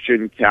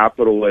Christian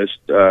capitalist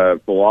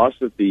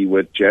philosophy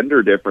with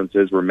gender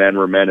differences, where men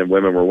were men and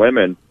women were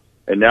women,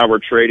 and now we're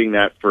trading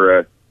that for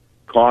a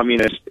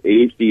communist,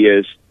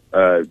 atheist,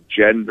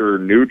 gender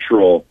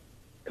neutral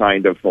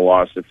kind of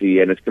philosophy,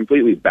 and it's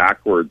completely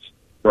backwards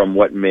from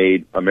what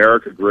made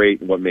America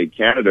great and what made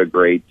Canada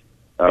great.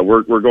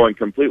 We're going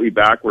completely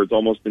backwards,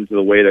 almost into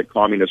the way that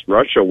communist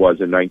Russia was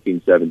in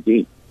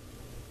 1917.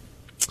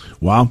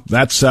 Wow,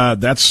 that's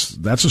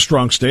a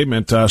strong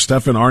statement.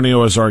 Stefan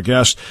Aarnio is our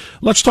guest.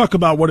 Let's talk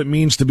about what it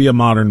means to be a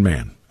modern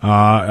man,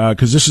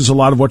 because this is a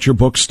lot of what your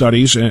book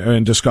studies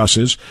and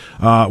discusses.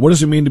 What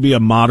does it mean to be a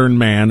modern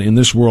man in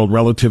this world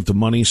relative to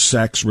money,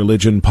 sex,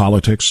 religion,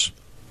 politics?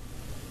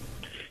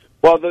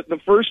 Well, the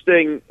first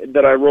thing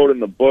that I wrote in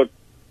the book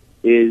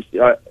is,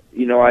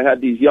 I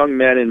had these young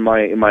men in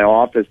my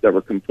office that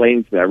were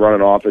complaining to me. I run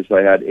an office.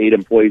 I had 8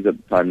 employees at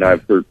the time. Now I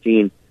have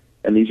 13.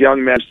 And these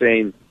young men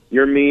saying,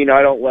 "You're mean.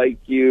 I don't like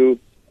you.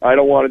 I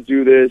don't want to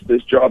do this.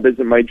 This job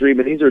isn't my dream."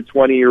 And these are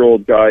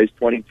 20-year-old guys,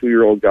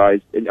 22-year-old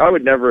guys. And I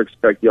would never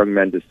expect young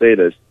men to say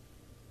this.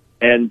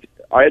 And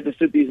I had to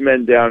sit these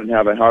men down and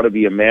have a How to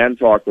Be a Man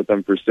talk with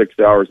them for 6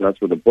 hours. And that's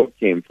where the book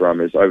came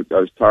from. I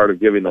was tired of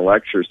giving the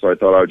lecture, so I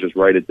thought I would just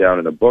write it down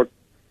in a book.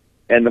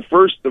 And the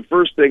first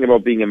thing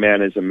about being a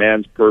man is a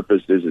man's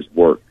purpose is his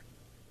work.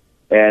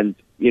 And,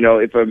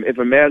 if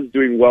a man's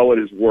doing well at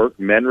his work,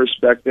 men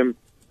respect him,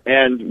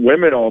 and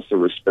women also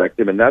respect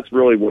him. And that's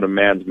really what a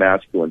man's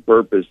masculine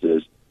purpose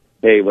is.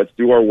 Hey, let's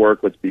do our work.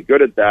 Let's be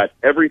good at that.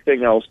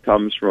 Everything else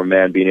comes from a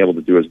man being able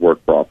to do his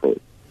work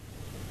properly.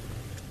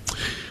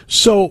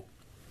 So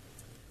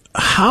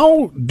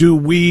how do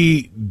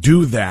we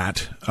do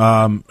that,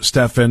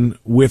 Stefan,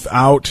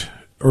 without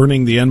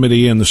earning the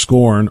enmity and the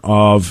scorn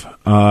of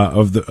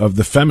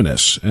the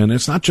feminists. And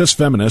it's not just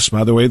feminists,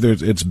 by the way.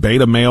 It's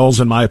beta males,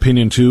 in my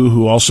opinion, too,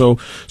 who also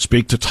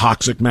speak to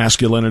toxic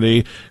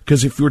masculinity.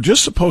 Because if we're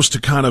just supposed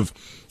to kind of,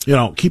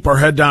 keep our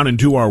head down and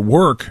do our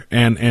work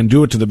and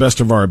do it to the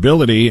best of our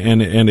ability,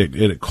 and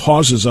it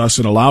causes us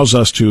and allows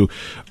us to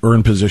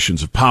earn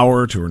positions of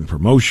power, to earn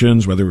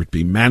promotions, whether it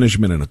be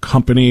management in a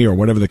company or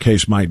whatever the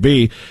case might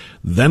be,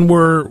 then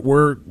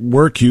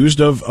we're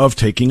accused of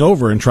taking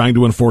over and trying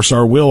to enforce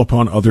our will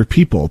upon other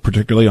people,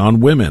 particularly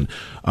on women.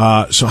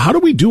 So how do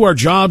we do our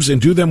jobs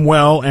and do them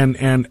well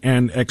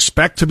and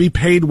expect to be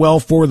paid well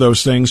for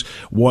those things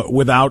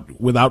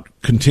without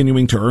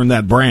continuing to earn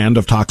that brand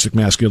of toxic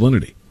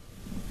masculinity?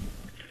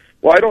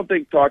 Well, I don't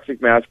think toxic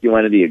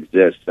masculinity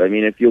exists. I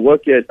mean, if you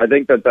look at, I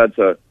think it's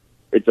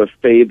a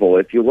fable.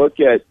 If you look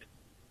at,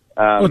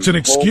 it's an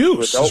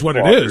excuse, is what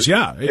it is.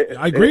 Yeah,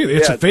 I agree.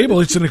 It's a fable.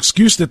 It's an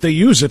excuse that they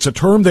use. It's a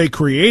term they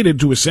created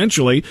to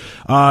essentially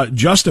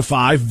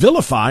justify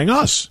vilifying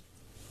us.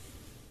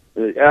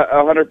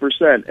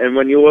 100%. And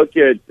when you look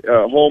at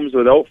homes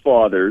without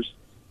fathers,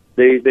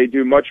 they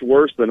do much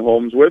worse than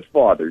homes with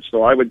fathers.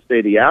 So I would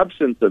say the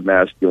absence of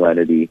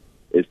masculinity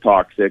is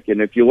toxic.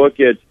 And if you look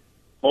at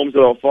homes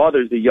without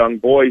fathers, the young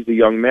boys, the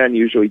young men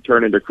usually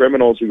turn into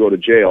criminals who go to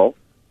jail,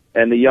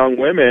 and the young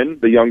women,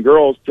 the young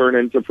girls, turn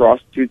into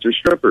prostitutes or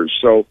strippers.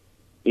 So,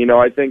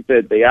 I think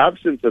that the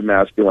absence of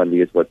masculinity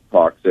is what's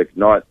toxic,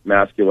 not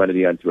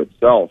masculinity unto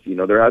itself.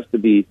 There has to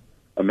be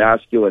a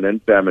masculine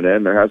and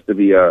feminine. There has to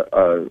be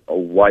a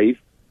wife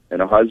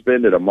and a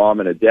husband and a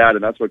mom and a dad,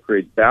 and that's what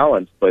creates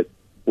balance. But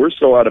we're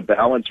so out of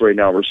balance right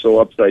now. We're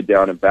so upside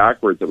down and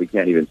backwards that we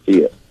can't even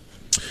see it.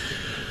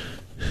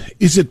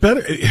 Is it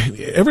better?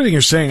 Everything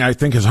you're saying, I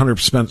think, is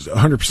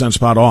 100%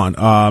 spot on.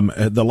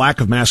 The lack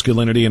of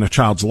masculinity in a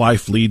child's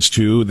life leads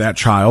to that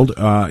child,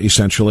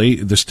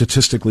 essentially,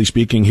 statistically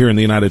speaking, here in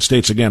the United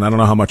States. Again, I don't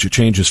know how much it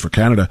changes for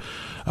Canada,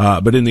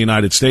 but in the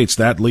United States,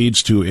 that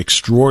leads to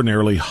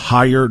extraordinarily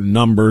higher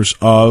numbers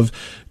of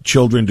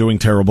children doing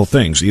terrible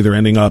things, either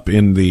ending up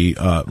in the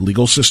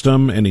legal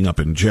system, ending up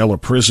in jail or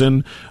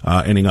prison,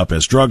 ending up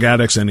as drug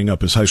addicts, ending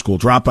up as high school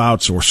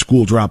dropouts or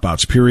school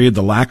dropouts, period.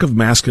 The lack of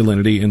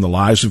masculinity in the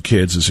lives of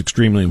kids is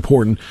extremely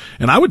important.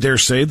 And I would dare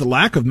say the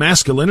lack of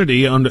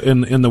masculinity in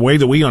the way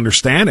that we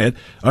understand it,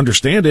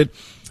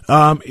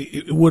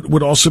 it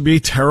would also be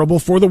terrible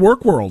for the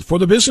work world, for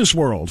the business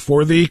world,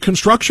 for the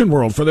construction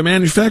world, for the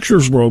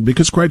manufacturers world,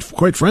 because quite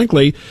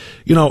frankly,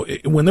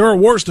 when there are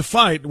wars to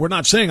fight, we're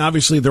not saying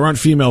obviously there aren't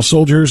female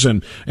soldiers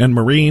and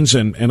Marines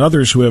and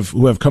others who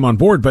have come on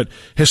board, but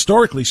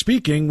historically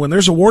speaking, when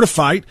there's a war to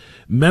fight,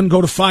 men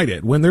go to fight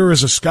it. When there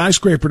is a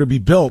skyscraper to be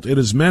built, it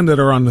is men that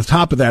are on the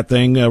top of that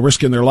thing,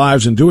 risking their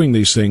lives and doing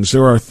these things.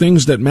 There are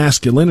things that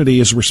masculinity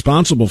is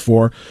responsible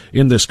for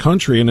in this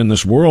country and in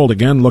this world.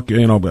 Again, look,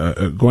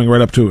 going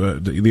right up to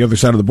the other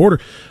side of the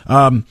border,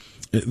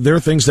 there are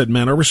things that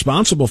men are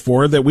responsible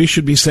for that we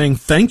should be saying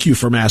thank you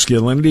for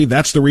masculinity.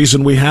 That's the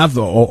reason we have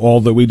all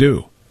that we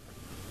do.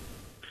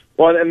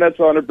 Well, and that's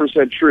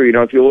 100%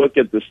 true. If you look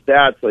at the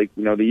stats, like,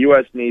 the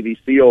U.S. Navy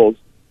SEALs,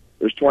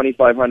 there's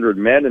 2,500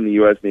 men in the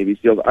U.S. Navy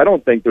SEALs. I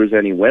don't think there's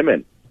any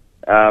women.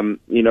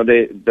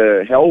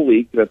 The hell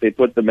week that they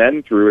put the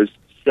men through is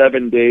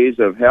 7 days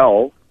of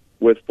hell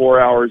with 4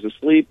 hours of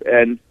sleep,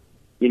 and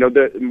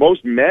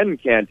most men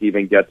can't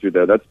even get through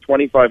there. That's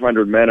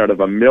 2,500 men out of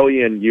 1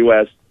 million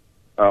U.S.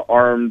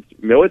 Armed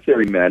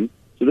military men.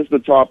 So this is the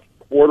top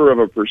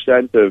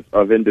 0.25%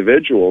 of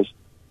individuals.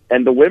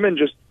 And the women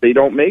they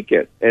don't make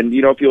it. And,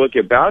 if you look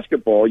at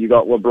basketball, you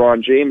got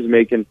LeBron James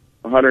making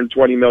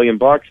 $120 million.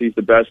 He's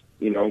the best,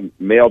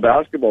 male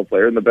basketball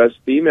player. And the best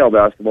female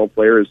basketball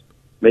player is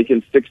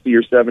making $60,000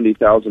 or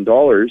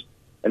 $70,000.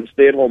 And a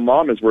stay-at-home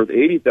mom is worth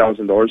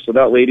 $80,000. So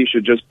that lady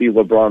should just be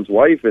LeBron's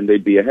wife and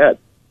they'd be ahead.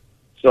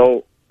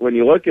 So when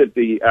you look at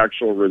the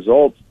actual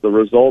results, the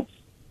results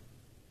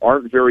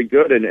aren't very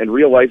good, and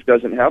real life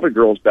doesn't have a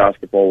girls'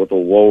 basketball with a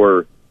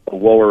lower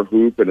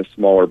hoop and a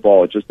smaller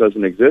ball. It just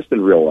doesn't exist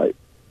in real life.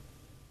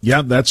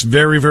 Yeah, that's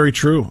very, very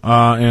true.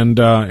 And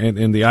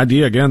the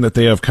idea again that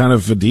they have kind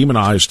of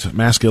demonized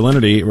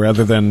masculinity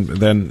rather than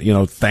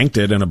thanked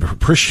it and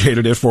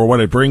appreciated it for what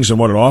it brings and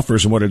what it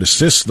offers and what it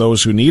assists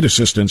those who need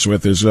assistance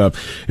with is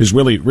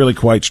really, really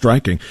quite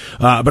striking.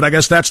 But I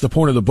guess that's the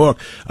point of the book.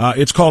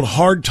 It's called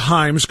Hard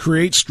Times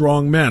Create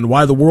Strong Men: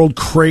 Why the World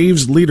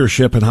Craves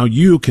Leadership and How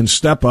You Can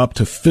Step Up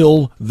to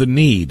Fill the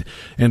Need.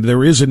 And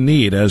there is a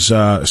need, as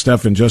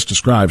Stefan just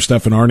described.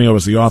 Stefan Aarnio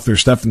is the author.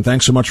 Stefan,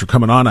 thanks so much for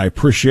coming on. I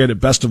appreciate it.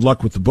 Best of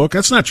luck with the book.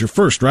 That's not your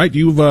first, right?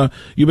 You've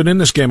been in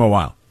this game a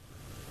while.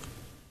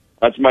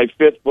 That's my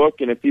 5th book,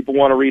 and if people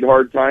want to read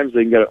Hard Times,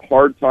 they can get it at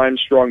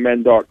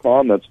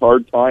hardtimesstrongmen.com. That's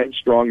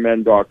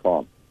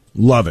hardtimesstrongmen.com.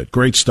 Love it.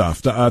 Great stuff.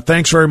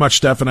 Thanks very much,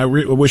 Stefan. I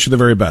wish you the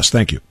very best.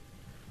 Thank you.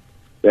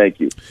 Thank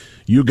you.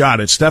 You got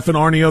it. Stefan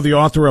Aarnio, the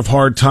author of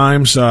Hard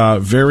Times,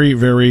 very,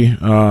 very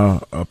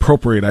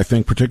appropriate, I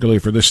think, particularly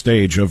for this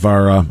stage of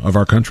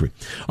our country.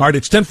 All right,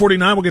 it's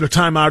 10:49. We'll get a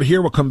timeout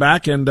here. We'll come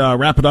back and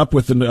wrap it up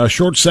with a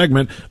short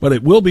segment, but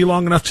it will be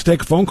long enough to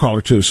take a phone call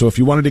or two. So if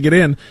you wanted to get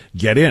in,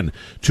 get in.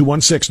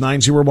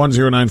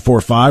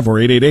 216-901-0945 or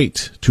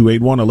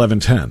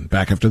 888-281-1110.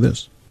 Back after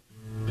this.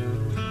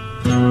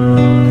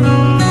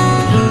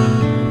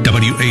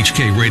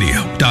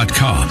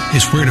 WHKRadio.com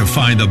is where to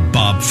find the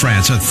Bob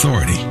Frantz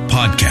Authority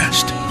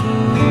podcast.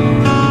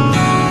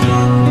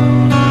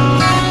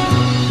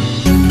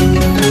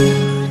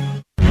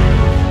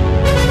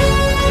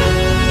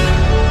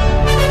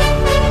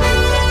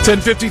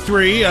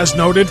 $10:53, as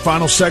noted,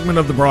 final segment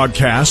of the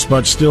broadcast,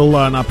 but still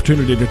an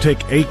opportunity to take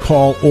a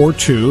call or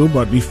two.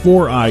 But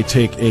before I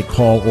take a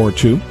call or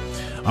two,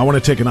 I want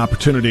to take an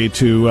opportunity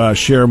to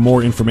share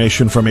more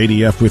information from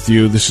ADF with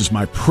you. This is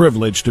my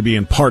privilege to be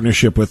in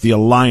partnership with the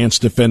Alliance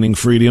Defending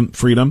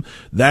Freedom.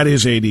 That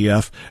is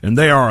ADF, and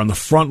they are on the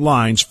front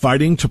lines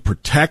fighting to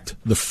protect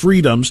the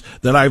freedoms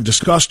that I've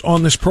discussed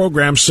on this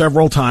program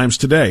several times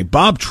today.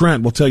 Bob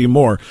Trent will tell you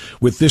more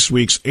with this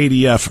week's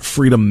ADF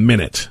Freedom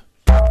Minute.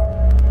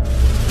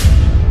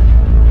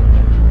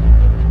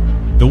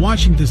 The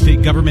Washington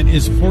state government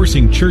is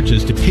forcing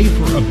churches to pay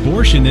for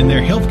abortion in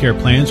their health care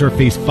plans or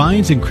face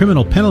fines and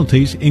criminal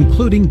penalties,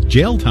 including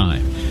jail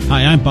time.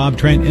 Hi, I'm Bob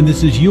Trent, and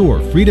this is your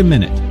Freedom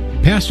Minute.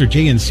 Pastor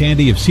Jay and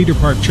Sandy of Cedar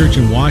Park Church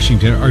in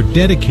Washington are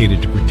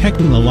dedicated to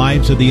protecting the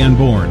lives of the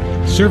unborn,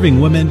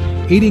 serving women,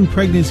 aiding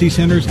pregnancy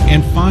centers,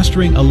 and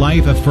fostering a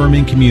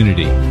life-affirming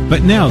community.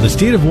 But now the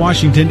state of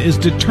Washington is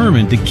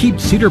determined to keep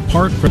Cedar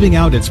Park from living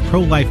out its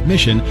pro-life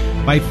mission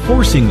by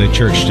forcing the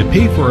church to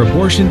pay for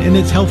abortion in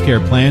its health care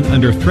plan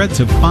under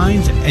threats of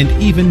fines and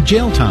even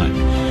jail time.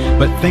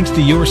 But thanks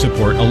to your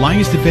support,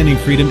 Alliance Defending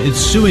Freedom is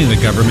suing the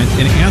government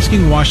and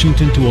asking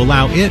Washington to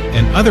allow it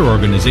and other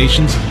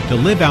organizations to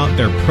live out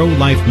their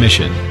pro-life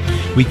mission.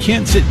 We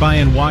can't sit by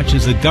and watch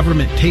as the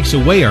government takes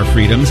away our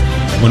freedoms.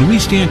 When we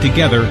stand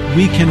together,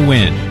 we can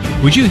win.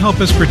 Would you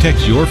help us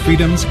protect your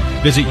freedoms?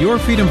 Visit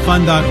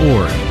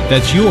yourfreedomfund.org.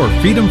 That's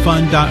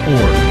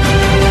yourfreedomfund.org.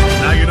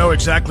 Now you know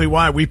exactly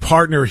why we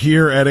partner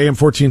here at AM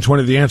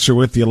 1420 The Answer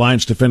with the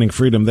Alliance Defending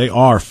Freedom. They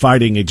are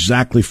fighting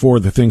exactly for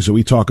the things that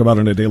we talk about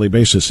on a daily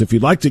basis. If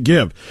you'd like to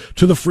give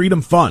to the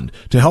Freedom Fund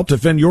to help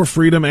defend your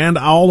freedom and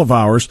all of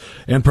ours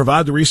and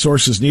provide the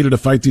resources needed to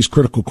fight these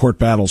critical court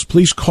battles,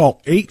 please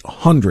call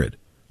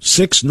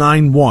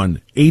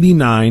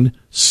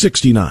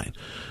 800-691-8969.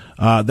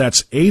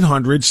 That's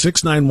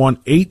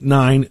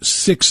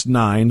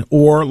 800-691-8969,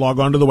 or log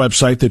on to the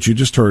website that you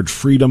just heard,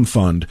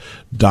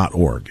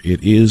 freedomfund.org.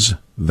 It is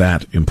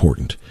that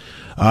important.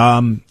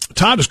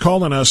 Todd is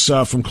calling us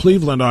from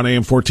Cleveland on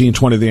AM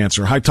 1420 The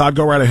Answer. Hi, Todd.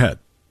 Go right ahead.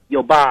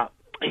 Yo, Bob.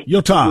 Yo,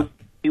 Todd.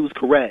 He was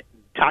correct.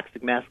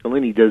 Toxic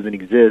masculinity doesn't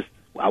exist.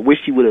 I wish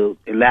he would have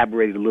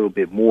elaborated a little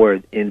bit more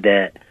in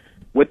that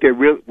what the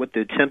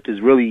attempt is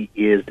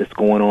that's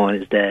going on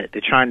is that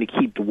they're trying to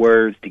keep the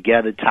words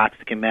together,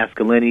 toxic and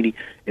masculinity,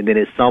 and then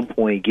at some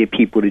point get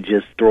people to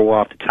just throw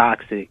off the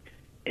toxic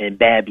and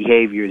bad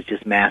behavior is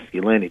just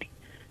masculinity,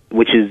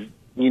 which is,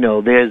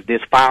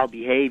 there's foul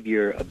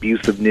behavior,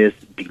 abusiveness,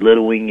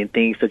 belittling, and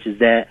things such as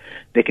that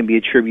can be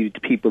attributed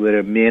to people that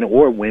are men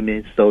or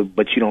women.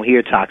 But you don't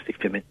hear toxic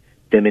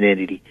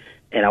femininity,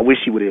 and I wish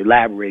he would have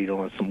elaborated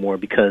on it some more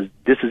because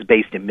this is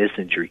based in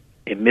misandry.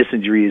 And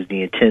misandry is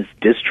the intense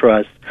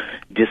distrust,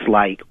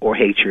 dislike, or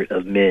hatred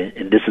of men.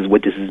 And this is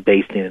what this is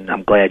based in. And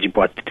I'm glad you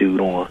brought the dude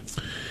on.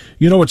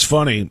 You know what's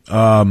funny,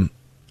 Todd?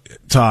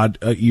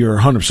 You're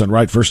 100%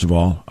 right, first of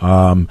all.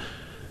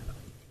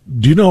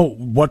 Do you know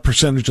what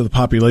percentage of the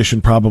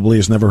population probably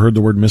has never heard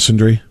the word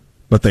misandry?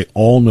 But they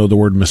all know the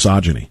word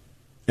misogyny.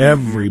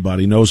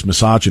 Everybody knows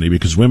misogyny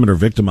because women are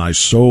victimized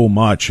so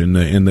much in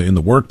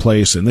the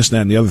workplace and this,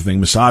 that, and the other thing.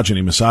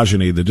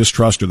 Misogyny, the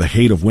distrust or the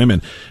hatred of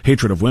women.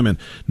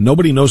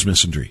 Nobody knows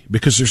misandry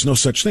because there's no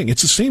such thing.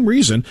 It's the same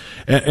reason,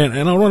 and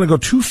I don't want to go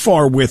too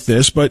far with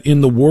this, but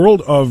in the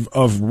world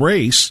of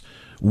race,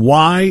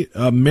 why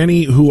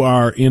many who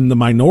are in the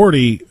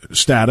minority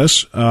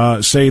status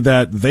say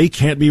that they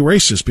can't be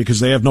racist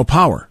because they have no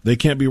power. They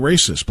can't be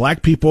racist.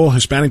 Black people,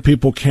 Hispanic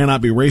people cannot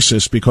be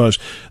racist because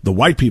the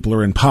white people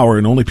are in power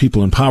and only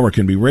people in power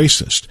can be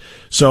racist.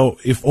 So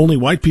if only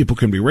white people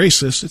can be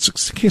racist,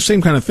 it's the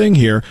same kind of thing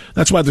here.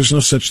 That's why there's no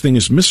such thing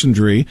as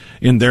misandry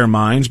in their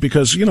minds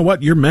because, you know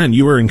what, you're men.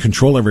 You are in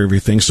control of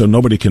everything, so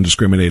nobody can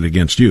discriminate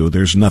against you.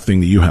 There's nothing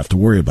that you have to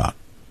worry about.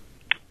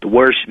 The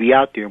word should be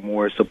out there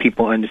more so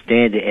people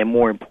understand it and,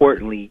 more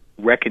importantly,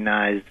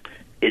 recognize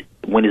it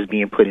when it's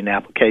being put in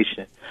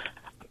application.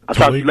 I'll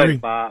talk to you later,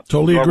 Bob.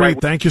 Totally agree.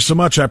 Right. Thank you so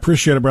much. I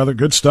appreciate it, brother.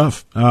 Good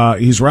stuff.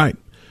 He's right.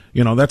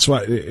 That's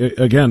why,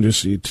 again,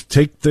 just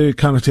take the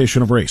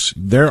connotation of race.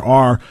 There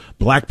are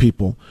black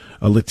people,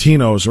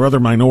 Latinos, or other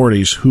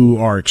minorities who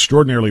are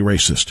extraordinarily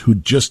racist, who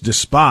just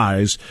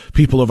despise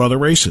people of other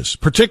races,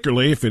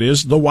 particularly if it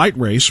is the white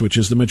race, which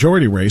is the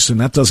majority race, and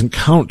that doesn't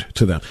count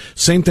to them.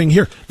 Same thing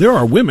here. There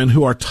are women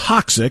who are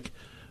toxic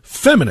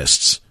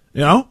feminists,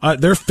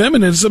 Their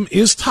feminism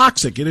is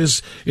toxic. It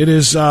is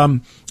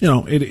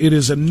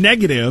a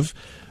negative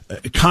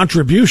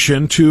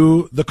contribution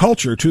to the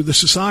culture, to the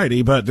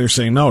society, but they're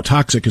saying, no,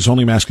 toxic is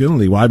only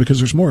masculinity. Why? Because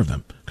there's more of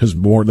them. Because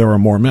there are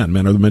more men.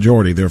 Men are the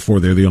majority. Therefore,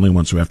 they're the only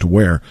ones who have to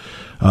wear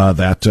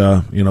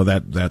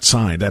that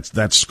sign,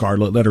 that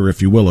scarlet letter,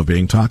 if you will, of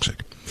being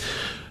toxic.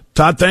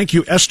 Todd, thank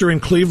you. Esther in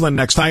Cleveland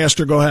next. Hi,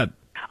 Esther. Go ahead.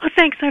 Oh,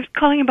 thanks. I was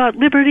calling about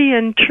liberty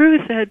and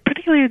truth,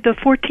 particularly the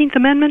 14th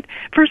Amendment.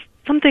 First,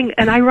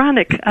 an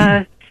ironic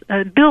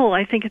bill,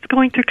 I think it's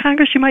going through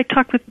Congress. You might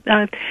talk with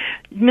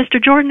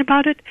Mr. Jordan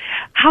about it.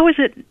 How is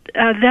it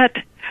that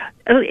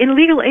an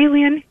illegal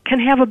alien can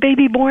have a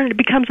baby born and it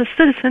becomes a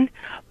citizen,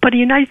 but a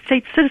United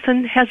States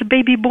citizen has a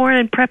baby born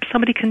and perhaps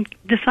somebody can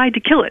decide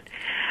to kill it?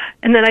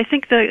 And then I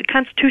think the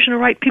constitutional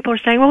right, people are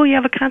saying, well, you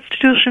have a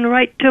constitutional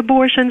right to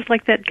abortions,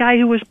 like that guy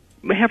who was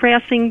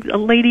harassing a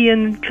lady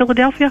in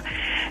Philadelphia,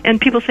 and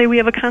people say we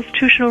have a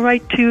constitutional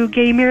right to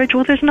gay marriage.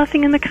 Well, there's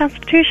nothing in the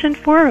Constitution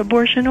for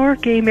abortion or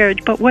gay marriage,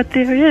 but what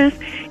there is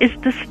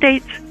the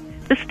states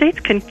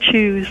can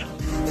choose.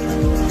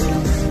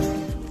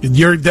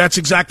 That's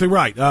exactly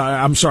right.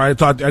 I'm sorry,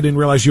 I didn't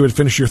realize you had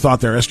finished your thought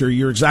there, Esther.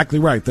 You're exactly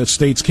right. That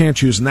states can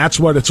choose, and that's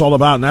what it's all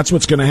about, and that's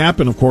what's going to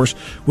happen, of course,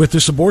 with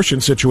this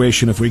abortion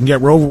situation. If we can get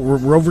Roe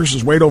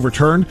versus Wade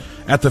overturned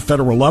at the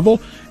federal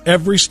level,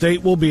 every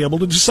state will be able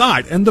to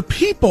decide, and the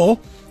people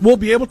will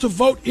be able to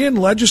vote in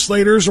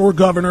legislators or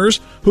governors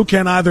who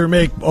can either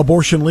make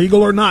abortion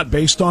legal or not,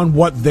 based on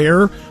what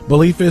their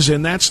belief is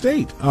in that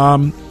state.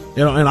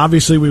 And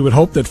obviously we would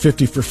hope that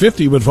 50 for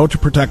 50 would vote to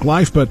protect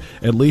life, but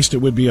at least it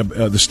would be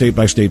the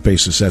state-by-state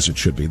basis as it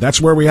should be. That's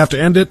where we have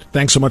to end it.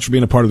 Thanks so much for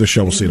being a part of the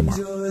show. We'll see you tomorrow.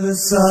 Enjoy the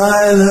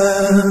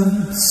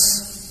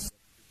silence.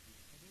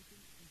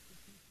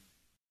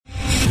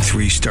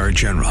 3-star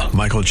General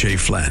Michael J.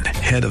 Flynn,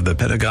 head of the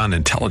Pentagon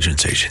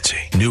Intelligence Agency,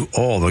 knew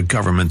all the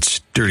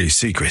government's dirty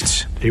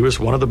secrets. He was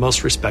one of the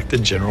most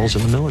respected generals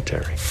in the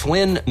military.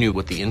 Flynn knew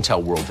what the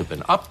intel world had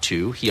been up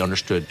to. He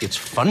understood its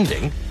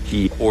funding.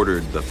 He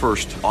ordered the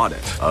first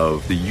audit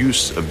of the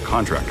use of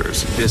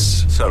contractors.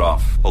 This set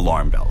off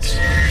alarm bells.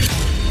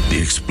 The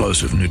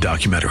explosive new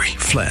documentary,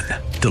 Flynn,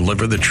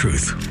 Deliver the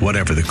Truth,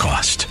 Whatever the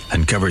Cost,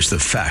 uncovers the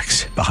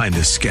facts behind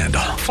this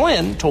scandal.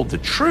 Flynn told the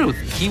truth.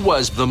 He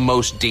was the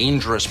most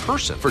dangerous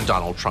person for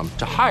Donald Trump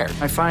to hire.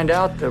 I find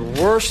out the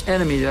worst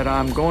enemy that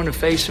I'm going to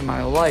face in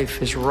my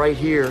life is right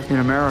here in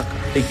America.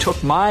 They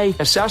took my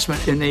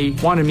assessment and they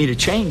wanted me to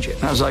change it.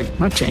 And I was like, I'm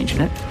not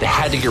changing it. They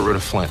had to get rid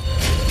of Flynn.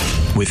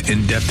 With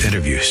in-depth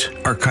interviews,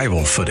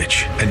 archival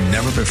footage, and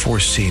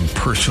never-before-seen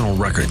personal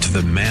records of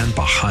the man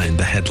behind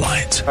the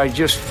headlines. I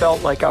just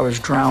felt like I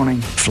was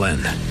drowning. Flynn,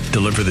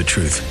 Deliver the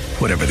Truth,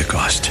 Whatever the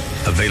Cost.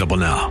 Available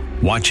now.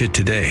 Watch it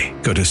today.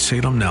 Go to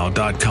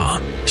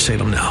salemnow.com.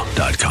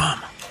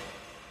 salemnow.com.